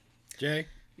 Yeah. Jay?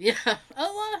 Yeah.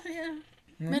 Oh, yeah.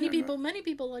 Many people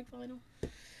like vinyl.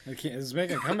 It's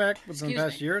making a comeback within the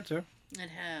past year or two. It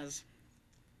has.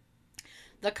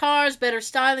 The cars, better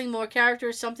styling, more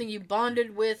character, something you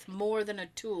bonded with more than a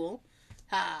tool.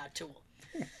 Tool.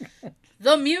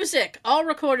 The music, all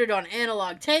recorded on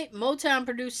analog tape. Motown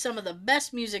produced some of the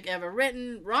best music ever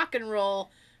written. Rock and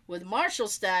roll with Marshall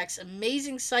Stack's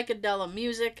amazing psychedelic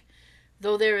music.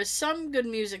 Though there is some good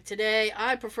music today,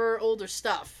 I prefer older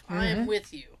stuff. I am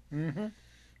with you. Mm-hmm.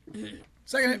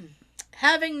 Second it.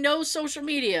 Having no social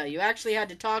media, you actually had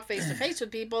to talk face to face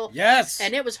with people. Yes!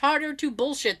 And it was harder to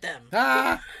bullshit them.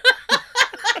 Ah!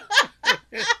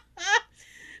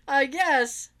 I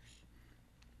guess.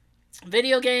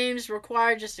 Video games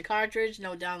require just a cartridge,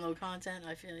 no download content,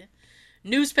 I feel you.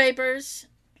 Newspapers,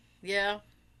 yeah.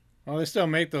 Well, they still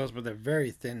make those, but they're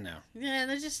very thin now. Yeah,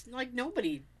 they're just like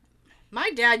nobody. My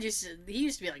dad used to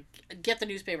be like, get the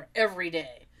newspaper every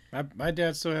day. My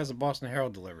dad still has a Boston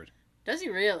Herald delivered. Does he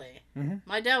really? Mm-hmm.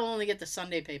 My dad will only get the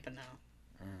Sunday paper now.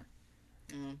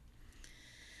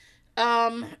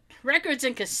 Records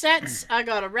and cassettes. I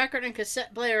got a record and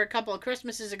cassette player a couple of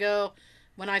Christmases ago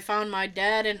when I found my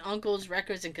dad and uncle's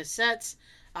records and cassettes.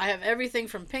 I have everything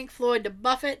from Pink Floyd to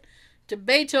Buffett to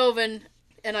Beethoven,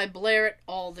 and I blare it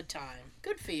all the time.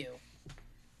 Good for you.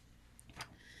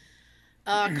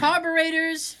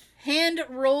 Carburetors,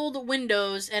 hand-rolled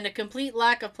windows, and a complete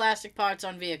lack of plastic parts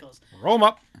on vehicles. Roll 'em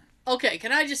up. Okay,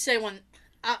 can I just say one?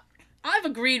 I've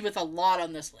agreed with a lot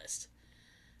on this list.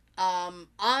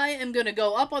 I am going to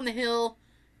go up on the hill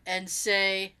and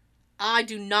say I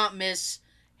do not miss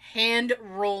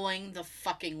hand-rolling the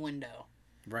fucking window.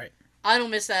 Right. I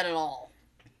don't miss that at all.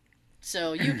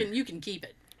 So you can keep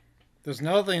it. There's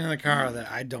another thing in the car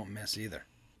that I don't miss either.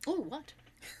 Oh, what?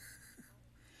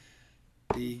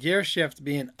 The gear shift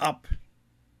being up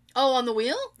Oh, on the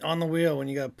wheel? on the wheel when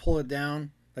you got to pull it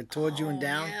down, like towards you and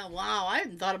down. Yeah, wow. I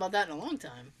hadn't thought about that in a long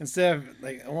time. Instead of,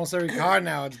 like, almost every car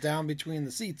now, it's down between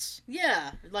the seats.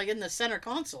 Yeah, like in the center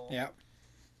console. Yeah.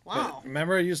 Wow. But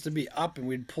remember, it used to be up and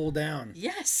we'd pull down.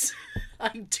 Yes,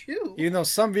 I do. Even though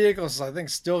some vehicles, I think,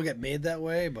 still get made that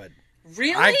way, but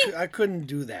Really? I couldn't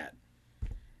do that.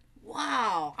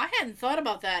 Wow. I hadn't thought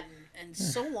about that in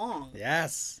so long.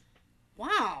 Yes.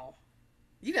 Wow.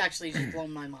 You've actually just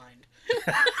blown my mind.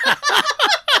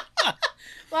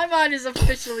 My mind is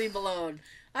officially blown.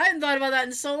 I hadn't thought about that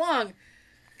in so long.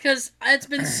 Because it's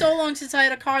been so long since I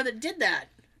had a car that did that.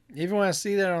 Even when I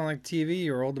see that on like TV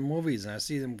or older movies, and I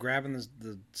see them grabbing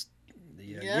the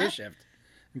gear shift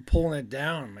and pulling it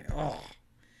down, I'm like, oh.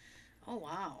 Oh,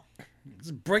 wow.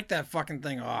 Just break that fucking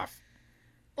thing off.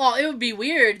 Well, it would be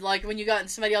weird, like, when you got in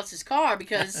somebody else's car,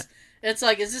 because it's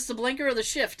like, is this the blinker or the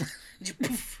shift?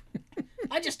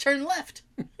 I just turned left.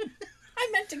 I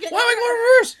meant to get... Why am I going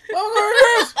reverse? Why am I going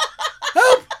reverse?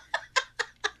 Help!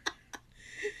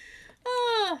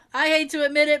 I hate to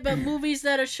admit it, but movies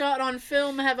that are shot on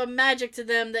film have a magic to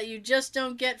them that you just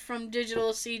don't get from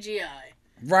digital CGI.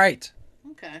 Right.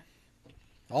 Okay.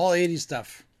 All 80s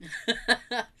stuff.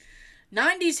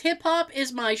 90s hip-hop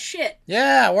is my shit.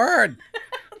 Yeah, word.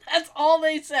 That's all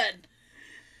they said.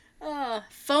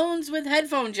 Phones with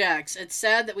headphone jacks. It's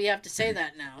sad that we have to say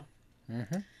that now.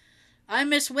 Mm-hmm. I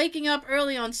miss waking up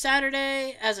early on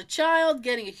Saturday as a child,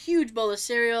 getting a huge bowl of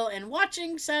cereal, and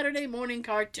watching Saturday morning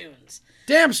cartoons.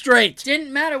 Damn straight.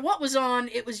 Didn't matter what was on,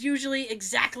 it was usually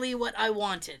exactly what I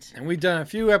wanted. And we've done a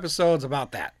few episodes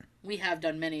about that. We have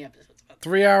done many episodes about that.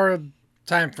 3-hour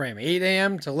time frame, 8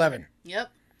 a.m. to 11.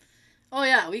 Yep. Oh,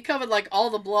 yeah, we covered, like, all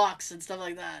the blocks and stuff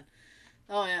like that.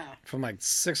 Oh, yeah. From like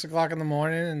 6 o'clock in the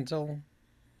morning until...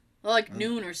 Like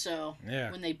noon or so.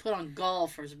 Yeah. When they put on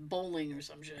golf or bowling or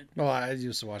some shit. Well, I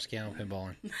used to watch Candlepin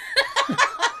Bowling.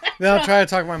 Then I'll try to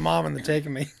talk my mom into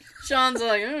taking me. Sean's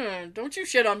like, don't you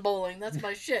shit on bowling. That's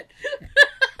my shit.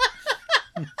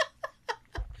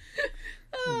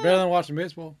 Better than watching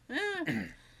baseball. Yeah.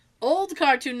 Old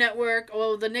Cartoon Network,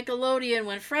 or the Nickelodeon,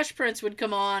 when Fresh Prince would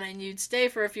come on and you'd stay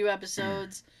for a few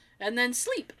episodes and then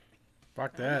sleep.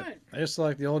 Fuck that. Right. I used to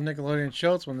like the old Nickelodeon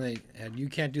shows when they had You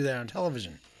Can't Do That on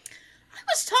Television. I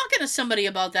was talking to somebody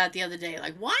about that the other day.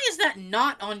 Like, why is that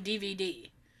not on DVD?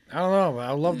 I don't know, but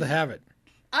I'd love to have it.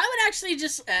 I would actually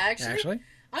just... Actually?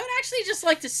 I would actually just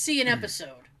like to see an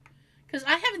episode. Because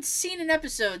I haven't seen an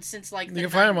episode since, like, You can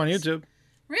find them on YouTube.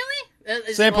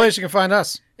 Really? Same place you can find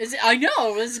us. Is it? I know.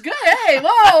 It's good. Hey,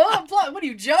 whoa. What are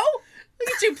you, Joe? Look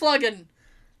at you plugging.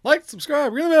 Like,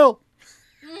 subscribe, ring the bell.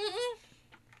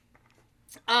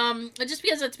 Just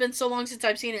because it's been so long since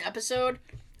I've seen an episode,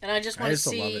 and I just want to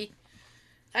still love see... it.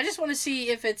 I just want to see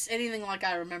if it's anything like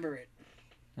I remember it.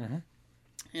 Mm-hmm.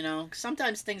 You know, 'cause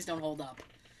sometimes things don't hold up.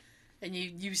 And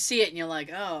you see it and you're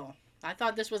like, oh, I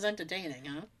thought this was entertaining,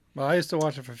 huh? Well, I used to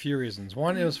watch it for a few reasons.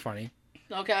 1, it was funny.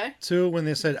 Okay. 2, when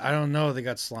they said, I don't know, they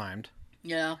got slimed.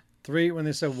 Yeah. 3, when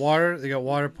they said water, they got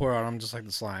water poured on them just like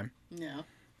the slime. Yeah.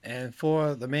 And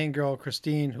 4, the main girl,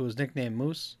 Christine, who was nicknamed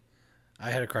Moose,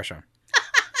 I had a crush on.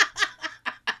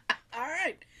 All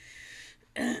right.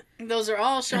 Those are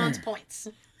all Sean's points.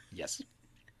 Yes.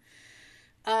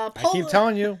 I I keep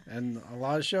telling you, and a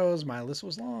lot of shows, my list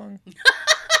was long.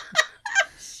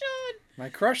 Sean. My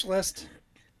crush list.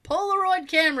 Polaroid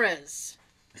cameras.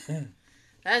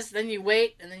 Then you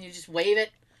wait, and then you just wave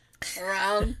it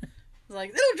around. It's like,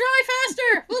 it'll dry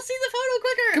faster. We'll see the photo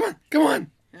quicker. Come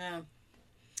on. Yeah.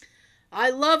 I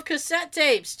love cassette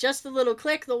tapes. Just the little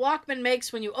click the Walkman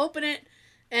makes when you open it,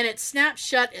 and it snaps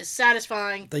shut is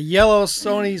satisfying. The yellow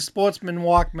Sony Sportsman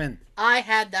Walkman. I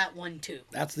had that one too.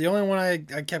 That's the only one I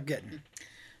kept getting.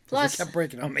 Plus, It kept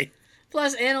breaking on me.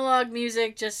 Plus, analog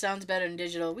music just sounds better than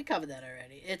digital. We covered that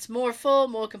already. It's more full,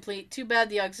 more complete. Too bad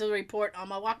the auxiliary port on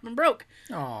my Walkman broke.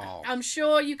 Oh, I'm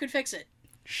sure you could fix it.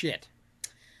 shit.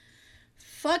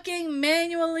 Fucking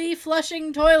manually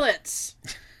flushing toilets.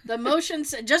 The motion...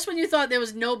 Just when you thought there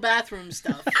was no bathroom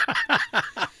stuff.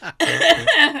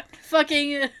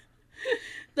 Fucking...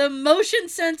 The motion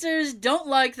sensors don't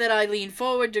like that I lean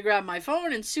forward to grab my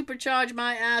phone and supercharge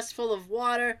my ass full of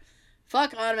water.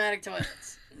 Fuck automatic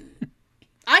toilets.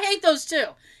 I hate those too.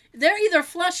 They're either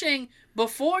flushing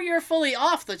before you're fully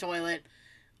off the toilet,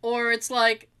 or it's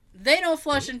like they don't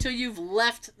flush until you've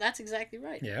left. That's exactly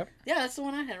right. Yep. Yeah, that's the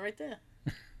one I had right there.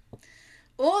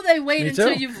 Or they wait Me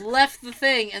until too. you've left the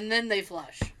thing and then they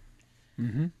flush.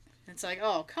 Mm-hmm. It's like,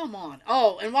 oh, come on.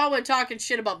 Oh, and while we're talking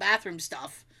shit about bathroom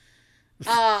stuff,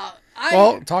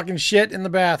 Well, talking shit in the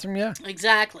bathroom, yeah.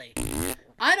 Exactly.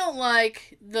 I don't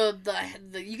like the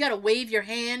you gotta wave your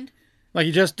hand Like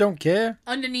you just don't care.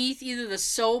 underneath either the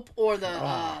soap or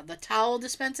the towel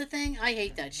dispenser thing. I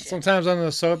hate that shit. Sometimes under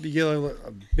the soap you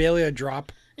get barely a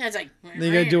drop. Yeah, it's like Then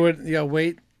you gotta do it. You gotta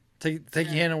wait. Take your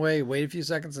hand away. Wait a few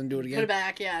seconds and do it Put again. it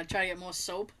back. Yeah, try to get more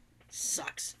soap.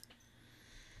 Sucks.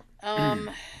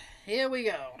 Here we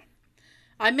go.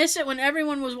 I miss it when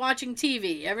everyone was watching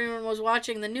TV. Everyone was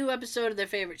watching the new episode of their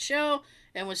favorite show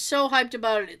and was so hyped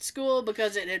about it at school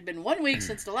because it had been 1 week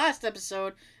since the last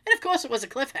episode. And of course it was a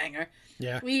cliffhanger.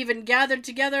 Yeah. We even gathered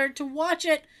together to watch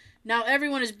it. Now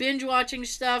everyone is binge watching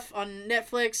stuff on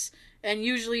Netflix and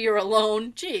usually you're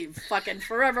alone. Gee, fucking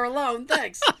forever alone.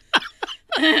 Thanks.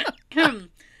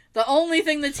 The only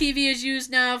thing the TV is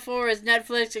used now for is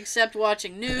Netflix except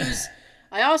watching news.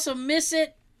 I also miss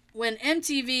it when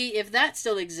MTV, if that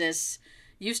still exists,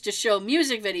 used to show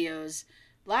music videos.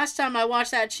 Last time I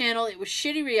watched that channel, it was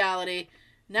shitty reality.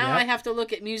 Now Yep. I have to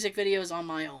look at music videos on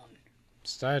my own.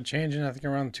 Started changing, I think,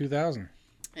 around 2000.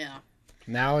 Yeah.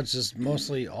 Now it's just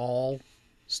mostly all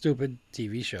stupid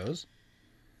TV shows.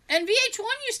 And VH1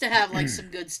 used to have, like, some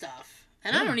good stuff.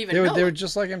 And I don't even They know. were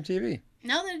just like MTV.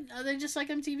 Now are they just like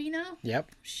MTV now?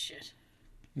 Yep. Shit.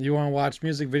 You want to watch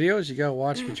music videos? You gotta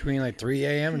watch between like 3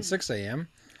 a.m. and 6 a.m.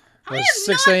 I Or am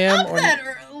 6 not a.m. up or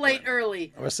that late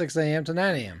early. or 6 a.m. to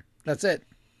 9 a.m. That's it.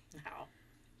 Wow.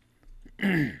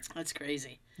 That's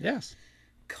crazy. Yes.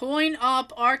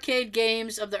 Coin-op arcade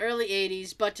games of the early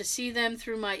 80s, but to see them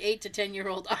through my 8 to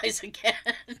 10-year-old eyes again.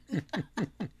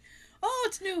 Oh,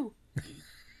 it's new.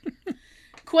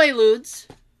 Quaaludes.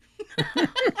 I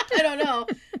don't know.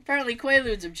 Apparently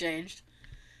Quaaludes have changed.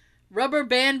 Rubber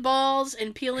band balls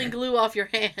and peeling glue off your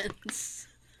hands.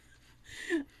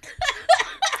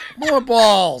 More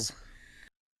balls.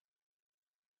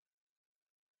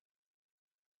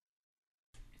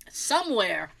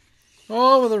 Somewhere.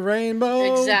 Over the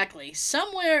rainbow. Exactly.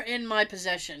 Somewhere in my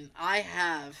possession, I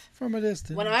have... From a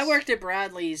distance. When I worked at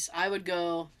Bradley's, I would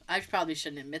go... I probably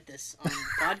shouldn't admit this on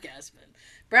podcast, but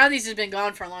Bradley's has been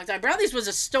gone for a long time. Bradley's was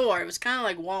a store. It was kind of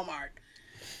like Walmart.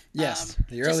 Yes,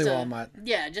 the early Walmart.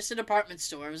 Yeah, just a department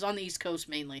store. It was on the East Coast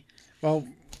mainly. Well,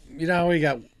 you know, we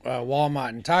got Walmart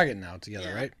and Target now together,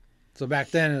 Yeah. right? So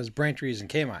back then it was Braintree's and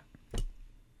Kmart.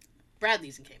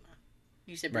 Bradley's in Kmart.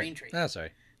 You said Right. Braintree. That's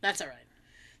right. That's all right.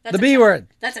 That's The a B town. word.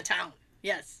 That's a town.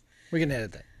 Yes. We can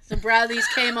edit that. So Bradley's,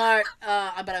 Kmart,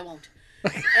 but I won't.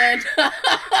 And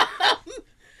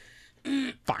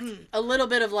Fuck. a little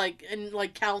bit of like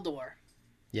Caldor.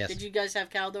 Yes. Did you guys have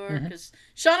Caldor? Mm-hmm. Because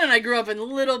Sean and I grew up in a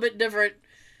little bit different.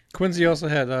 Quincy also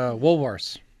had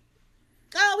Woolworths.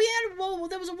 Oh,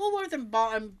 there was a Woolworth in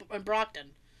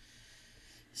Brockton.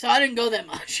 So I didn't go that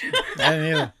much. I didn't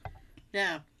either.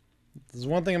 Yeah. There's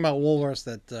one thing about Woolworths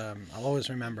that I'll always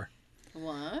remember.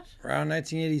 What? Around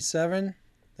 1987,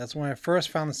 that's when I first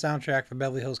found the soundtrack for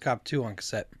Beverly Hills Cop 2 on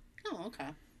cassette. Oh, okay.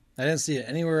 I didn't see it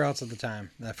anywhere else at the time.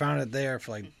 And I found it there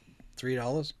for like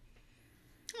 $3.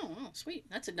 Oh, sweet.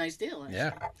 That's a nice deal. Actually.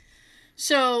 Yeah.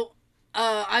 So,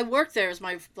 I worked there as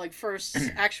my first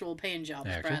actual paying job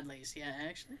at Actual? Bradley's. Yeah,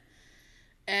 actually.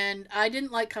 And I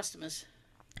didn't like customers.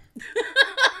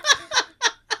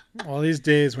 Well, these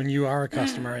days when you are a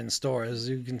customer in stores,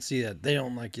 you can see that they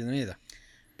don't like you either.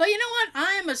 But you know what?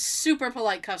 I am a super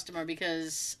polite customer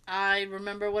because I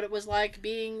remember what it was like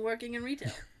working in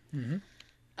retail.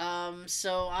 Mm-hmm.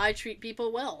 So I treat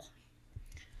people well.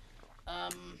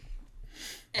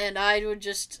 And I would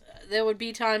there would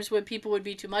be times when people would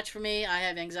be too much for me. I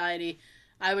have anxiety.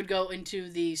 I would go into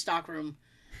the stockroom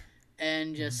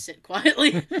and just sit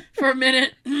quietly for a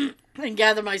minute and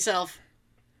gather myself.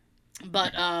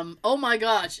 But, oh my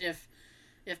gosh, if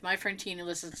my friend Tina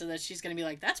listens to this, she's going to be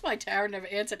like, that's why Tara never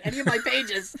answered any of my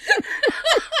pages.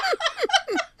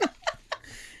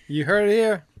 You heard it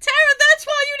here. Tara, that's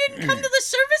why you didn't come to the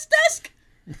service desk?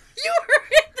 You were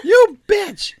in the... You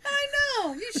bitch! I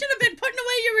know. You should have been putting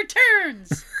away your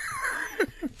returns.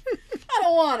 I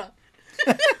don't wanna.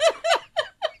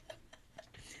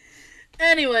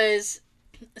 Anyways,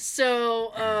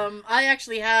 so I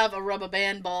actually have a rubber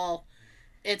band ball.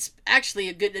 It's actually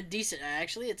a decent.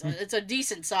 It's a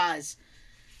decent size.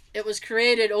 It was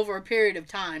created over a period of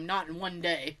time, not in one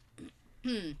day.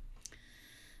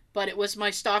 But it was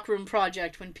my stockroom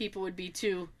project. When people would be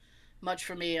too much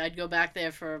for me, I'd go back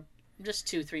there for just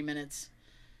 2-3 minutes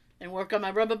and work on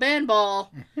my rubber band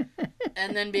ball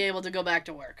and then be able to go back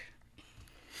to work.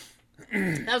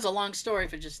 That was a long story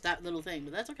for just that little thing,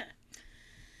 but that's okay.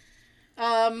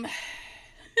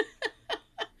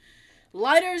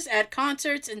 Lighters at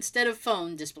concerts instead of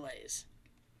phone displays.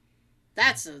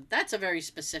 That's a very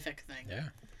specific thing. Yeah.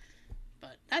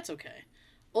 But that's okay.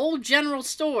 Old general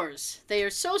stores. They are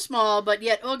so small but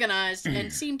yet organized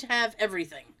and seem to have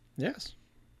everything. Yes.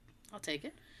 I'll take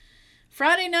it.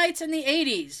 Friday nights in the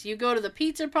 80s. You go to the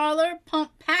pizza parlor,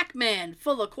 pump Pac-Man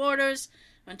full of quarters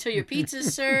until your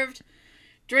pizza's served.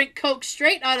 Drink Coke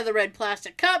straight out of the red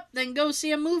plastic cup, then go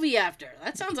see a movie after.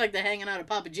 That sounds like they're hanging out at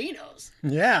Papa Gino's.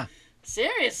 Yeah.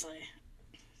 Seriously.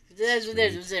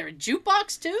 Was there a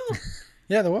jukebox too?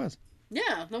 Yeah, there was.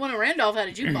 Yeah, the one in Randolph had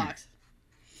a jukebox.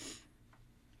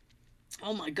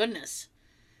 Oh my goodness.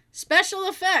 Special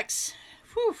effects.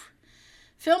 Whew.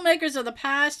 Filmmakers of the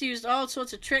past used all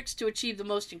sorts of tricks to achieve the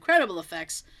most incredible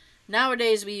effects.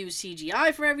 Nowadays we use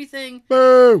CGI for everything.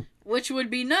 Boo! Which would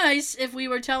be nice if we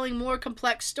were telling more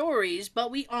complex stories,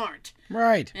 but we aren't.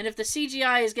 Right. And if the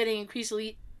CGI is getting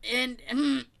increasingly...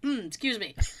 excuse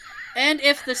me. And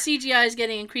if the CGI is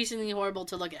getting increasingly horrible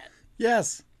to look at.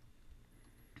 Yes.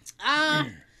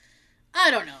 I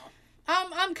don't know.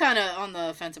 I'm kind of on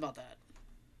the fence about that.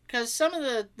 Because some of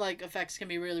the effects can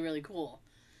be really, really cool.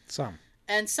 Some.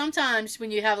 And sometimes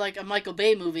when you have a Michael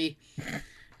Bay movie,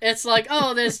 it's like,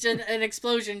 oh, there's an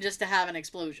explosion just to have an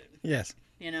explosion. Yes.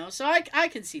 So I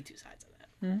can see two sides of that.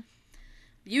 Mm-hmm.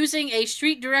 Using a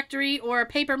street directory or a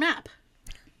paper map.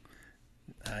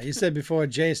 You said before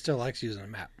Jay still likes using a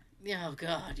map. Oh,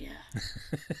 God, yeah.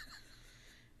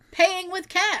 Paying with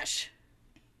cash.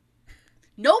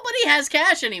 Nobody has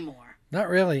cash anymore. Not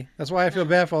really. That's why I feel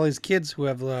bad for all these kids who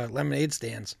have lemonade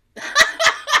stands.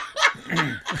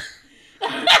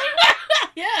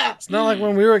 Yeah. It's not like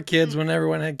when we were kids when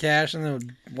everyone had cash and they were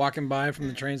walking by from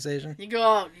the train station. You go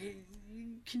out, you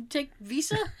can take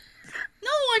Visa?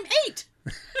 No, I'm 8.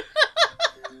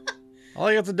 All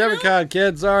I got's a debit card,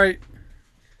 kid. Sorry.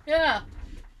 Yeah.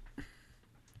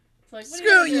 It's like,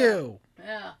 Screw you.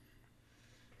 Yeah.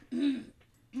 I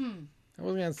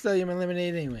wasn't going to sell you my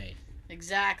lemonade anyway.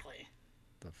 Exactly.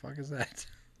 The fuck is that?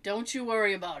 Don't you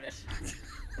worry about it.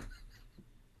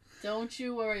 Don't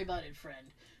you worry about it, friend.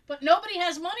 But nobody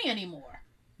has money anymore.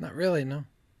 Not really, no.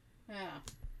 Yeah.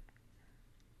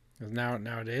 Because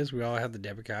nowadays we all have the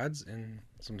debit cards, and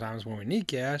sometimes when we need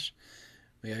cash,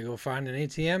 we gotta go find an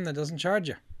ATM that doesn't charge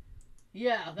you.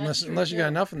 Yeah, that's true. Unless you got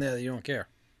enough in there that you don't care.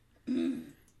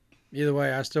 Either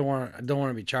way, I don't want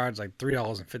to be charged like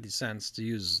 $3.50 to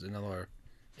use another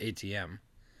ATM.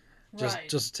 Just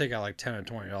to take out like $10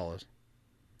 or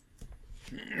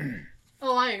 $20.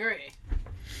 Oh, I agree.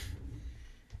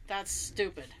 That's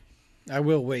stupid. I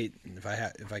will wait if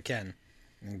I can,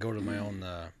 and go to my own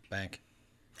bank.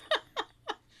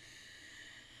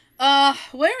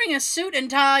 Wearing a suit and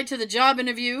tie to the job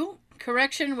interview.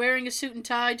 Correction, wearing a suit and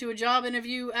tie to a job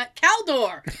interview at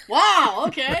Caldor. Wow,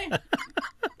 okay.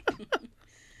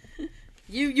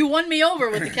 You won me over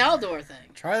with the Caldor thing.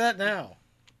 Try that now.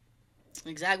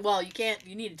 Exactly. Well,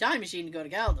 you need a time machine to go to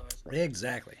Caldor's.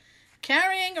 Exactly.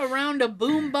 Carrying around a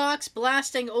boombox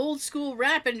blasting old school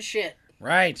rap and shit.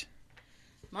 Right.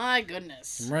 My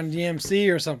goodness. Run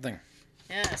DMC or something.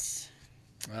 Yes.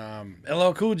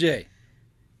 LL Cool J.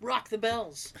 Rock the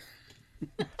bells.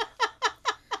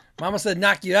 Mama said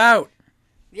knock you out.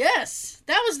 Yes.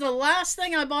 That was the last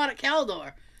thing I bought at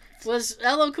Caldor. Was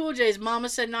LL Cool J's Mama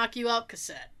Said Knock You Out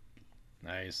cassette.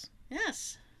 Nice.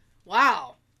 Yes.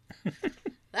 Wow.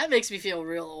 That makes me feel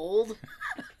real old.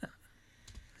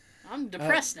 I'm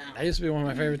depressed now. That used to be one of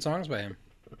my favorite songs by him.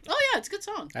 Oh yeah, it's a good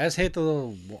song. I just hate the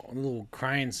little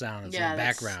crying sound that's in the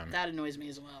background. That annoys me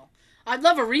as well. I'd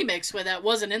love a remix where that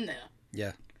wasn't in there.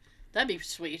 Yeah. That'd be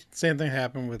sweet. Same thing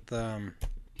happened with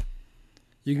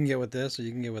You Can Get With This or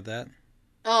You Can Get With That.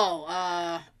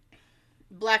 Oh,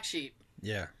 Black Sheep.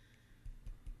 Yeah.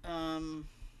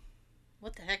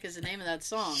 What the heck is the name of that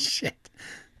song? Shit.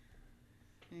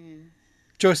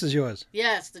 Choice is yours.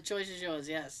 Yes, the choice is yours,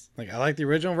 yes. Like I like the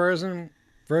original version,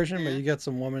 Yeah. but you got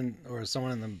some woman or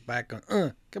someone in the back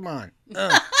going, come on.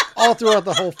 all throughout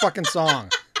the whole fucking song.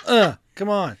 Come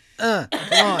on. Come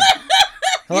on.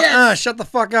 Yes. Shut the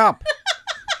fuck up.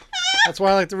 That's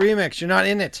why I like the remix. You're not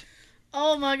in it.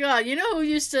 Oh my god. You know who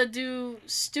used to do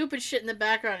stupid shit in the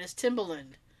background is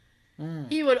Timbaland.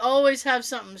 He would always have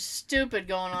something stupid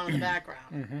going on in the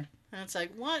background. And it's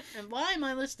like, what? And why am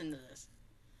I listening to this?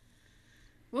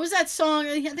 What was that song?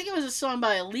 I think it was a song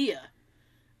by Aaliyah.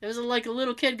 It was like a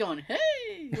little kid going,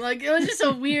 hey! Like, it was just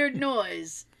a weird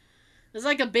noise. It was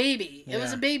like a baby. It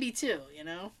was a baby too, you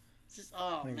know? It's just,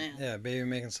 oh, man. Yeah, baby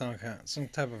making some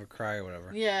type of a cry or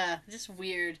whatever. Yeah, just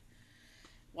weird.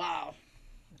 Wow.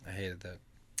 I hated that.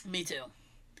 Me too.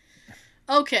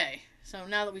 Okay, so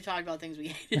now that we've talked about things we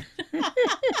hated.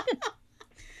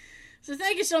 So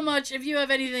thank you so much. If you have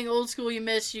anything old school you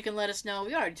miss, you can let us know.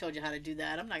 We already told you how to do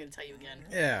that. I'm not going to tell you again.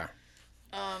 Yeah.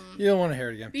 You don't want to hear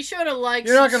it again. Be sure to like.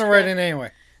 You're not going to write in anyway.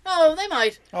 Oh, they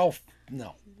might. Oh,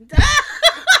 no.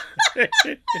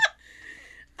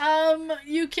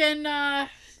 You can,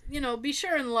 be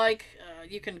sure and like.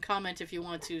 You can comment if you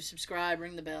want to. Subscribe.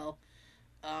 Ring the bell.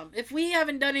 If we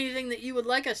haven't done anything that you would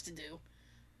like us to do,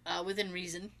 within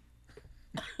reason.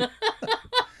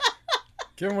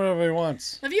 Give him whatever he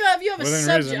wants. If you have a Within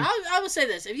subject, reason. I will say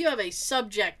this: if you have a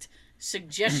subject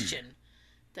suggestion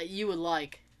that you would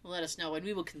like, let us know, and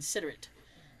we will consider it.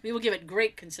 We will give it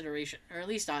great consideration, or at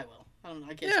least I will. I don't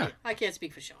know. I can't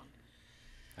speak for Sean.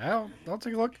 I'll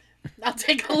take a look. I'll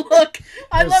take a look.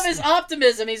 I love his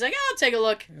optimism. He's like, I'll take a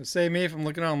look. It'll save me from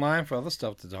looking online for other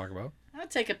stuff to talk about. I'll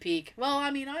take a peek. Well, I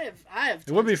mean, I have.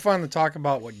 It would be fun to talk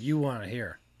about what you want to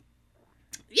hear.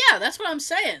 Yeah, that's what I'm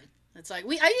saying. It's like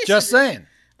saying.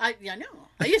 I know.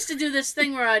 I used to do this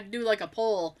thing where I'd do like a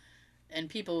poll, and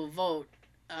people would vote.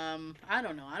 I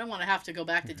don't know. I don't want to have to go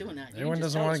back to doing that. Everyone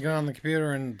doesn't want to go on the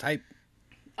computer and type.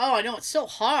 Oh, I know. It's so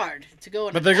hard to go.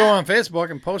 But they go on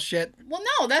Facebook and post shit. Well,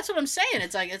 no, that's what I'm saying.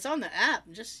 It's like it's on the app.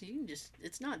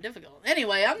 It's not difficult.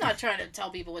 Anyway, I'm not trying to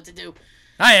tell people what to do.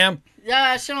 I am.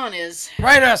 Yeah, Sean is.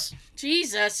 Write us.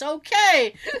 Jesus.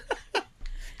 Okay.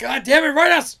 God damn it!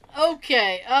 Write us.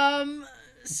 Okay.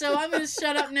 So I'm gonna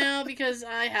shut up now because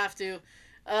I have to.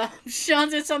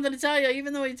 Sean's got something to tell you,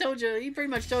 even though he pretty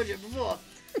much told you before.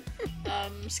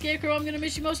 Scarecrow, I'm gonna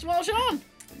miss you most of all, Sean.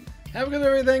 Have a good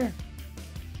everything.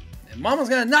 And Mama's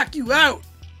gonna knock you out.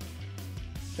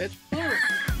 Bitch.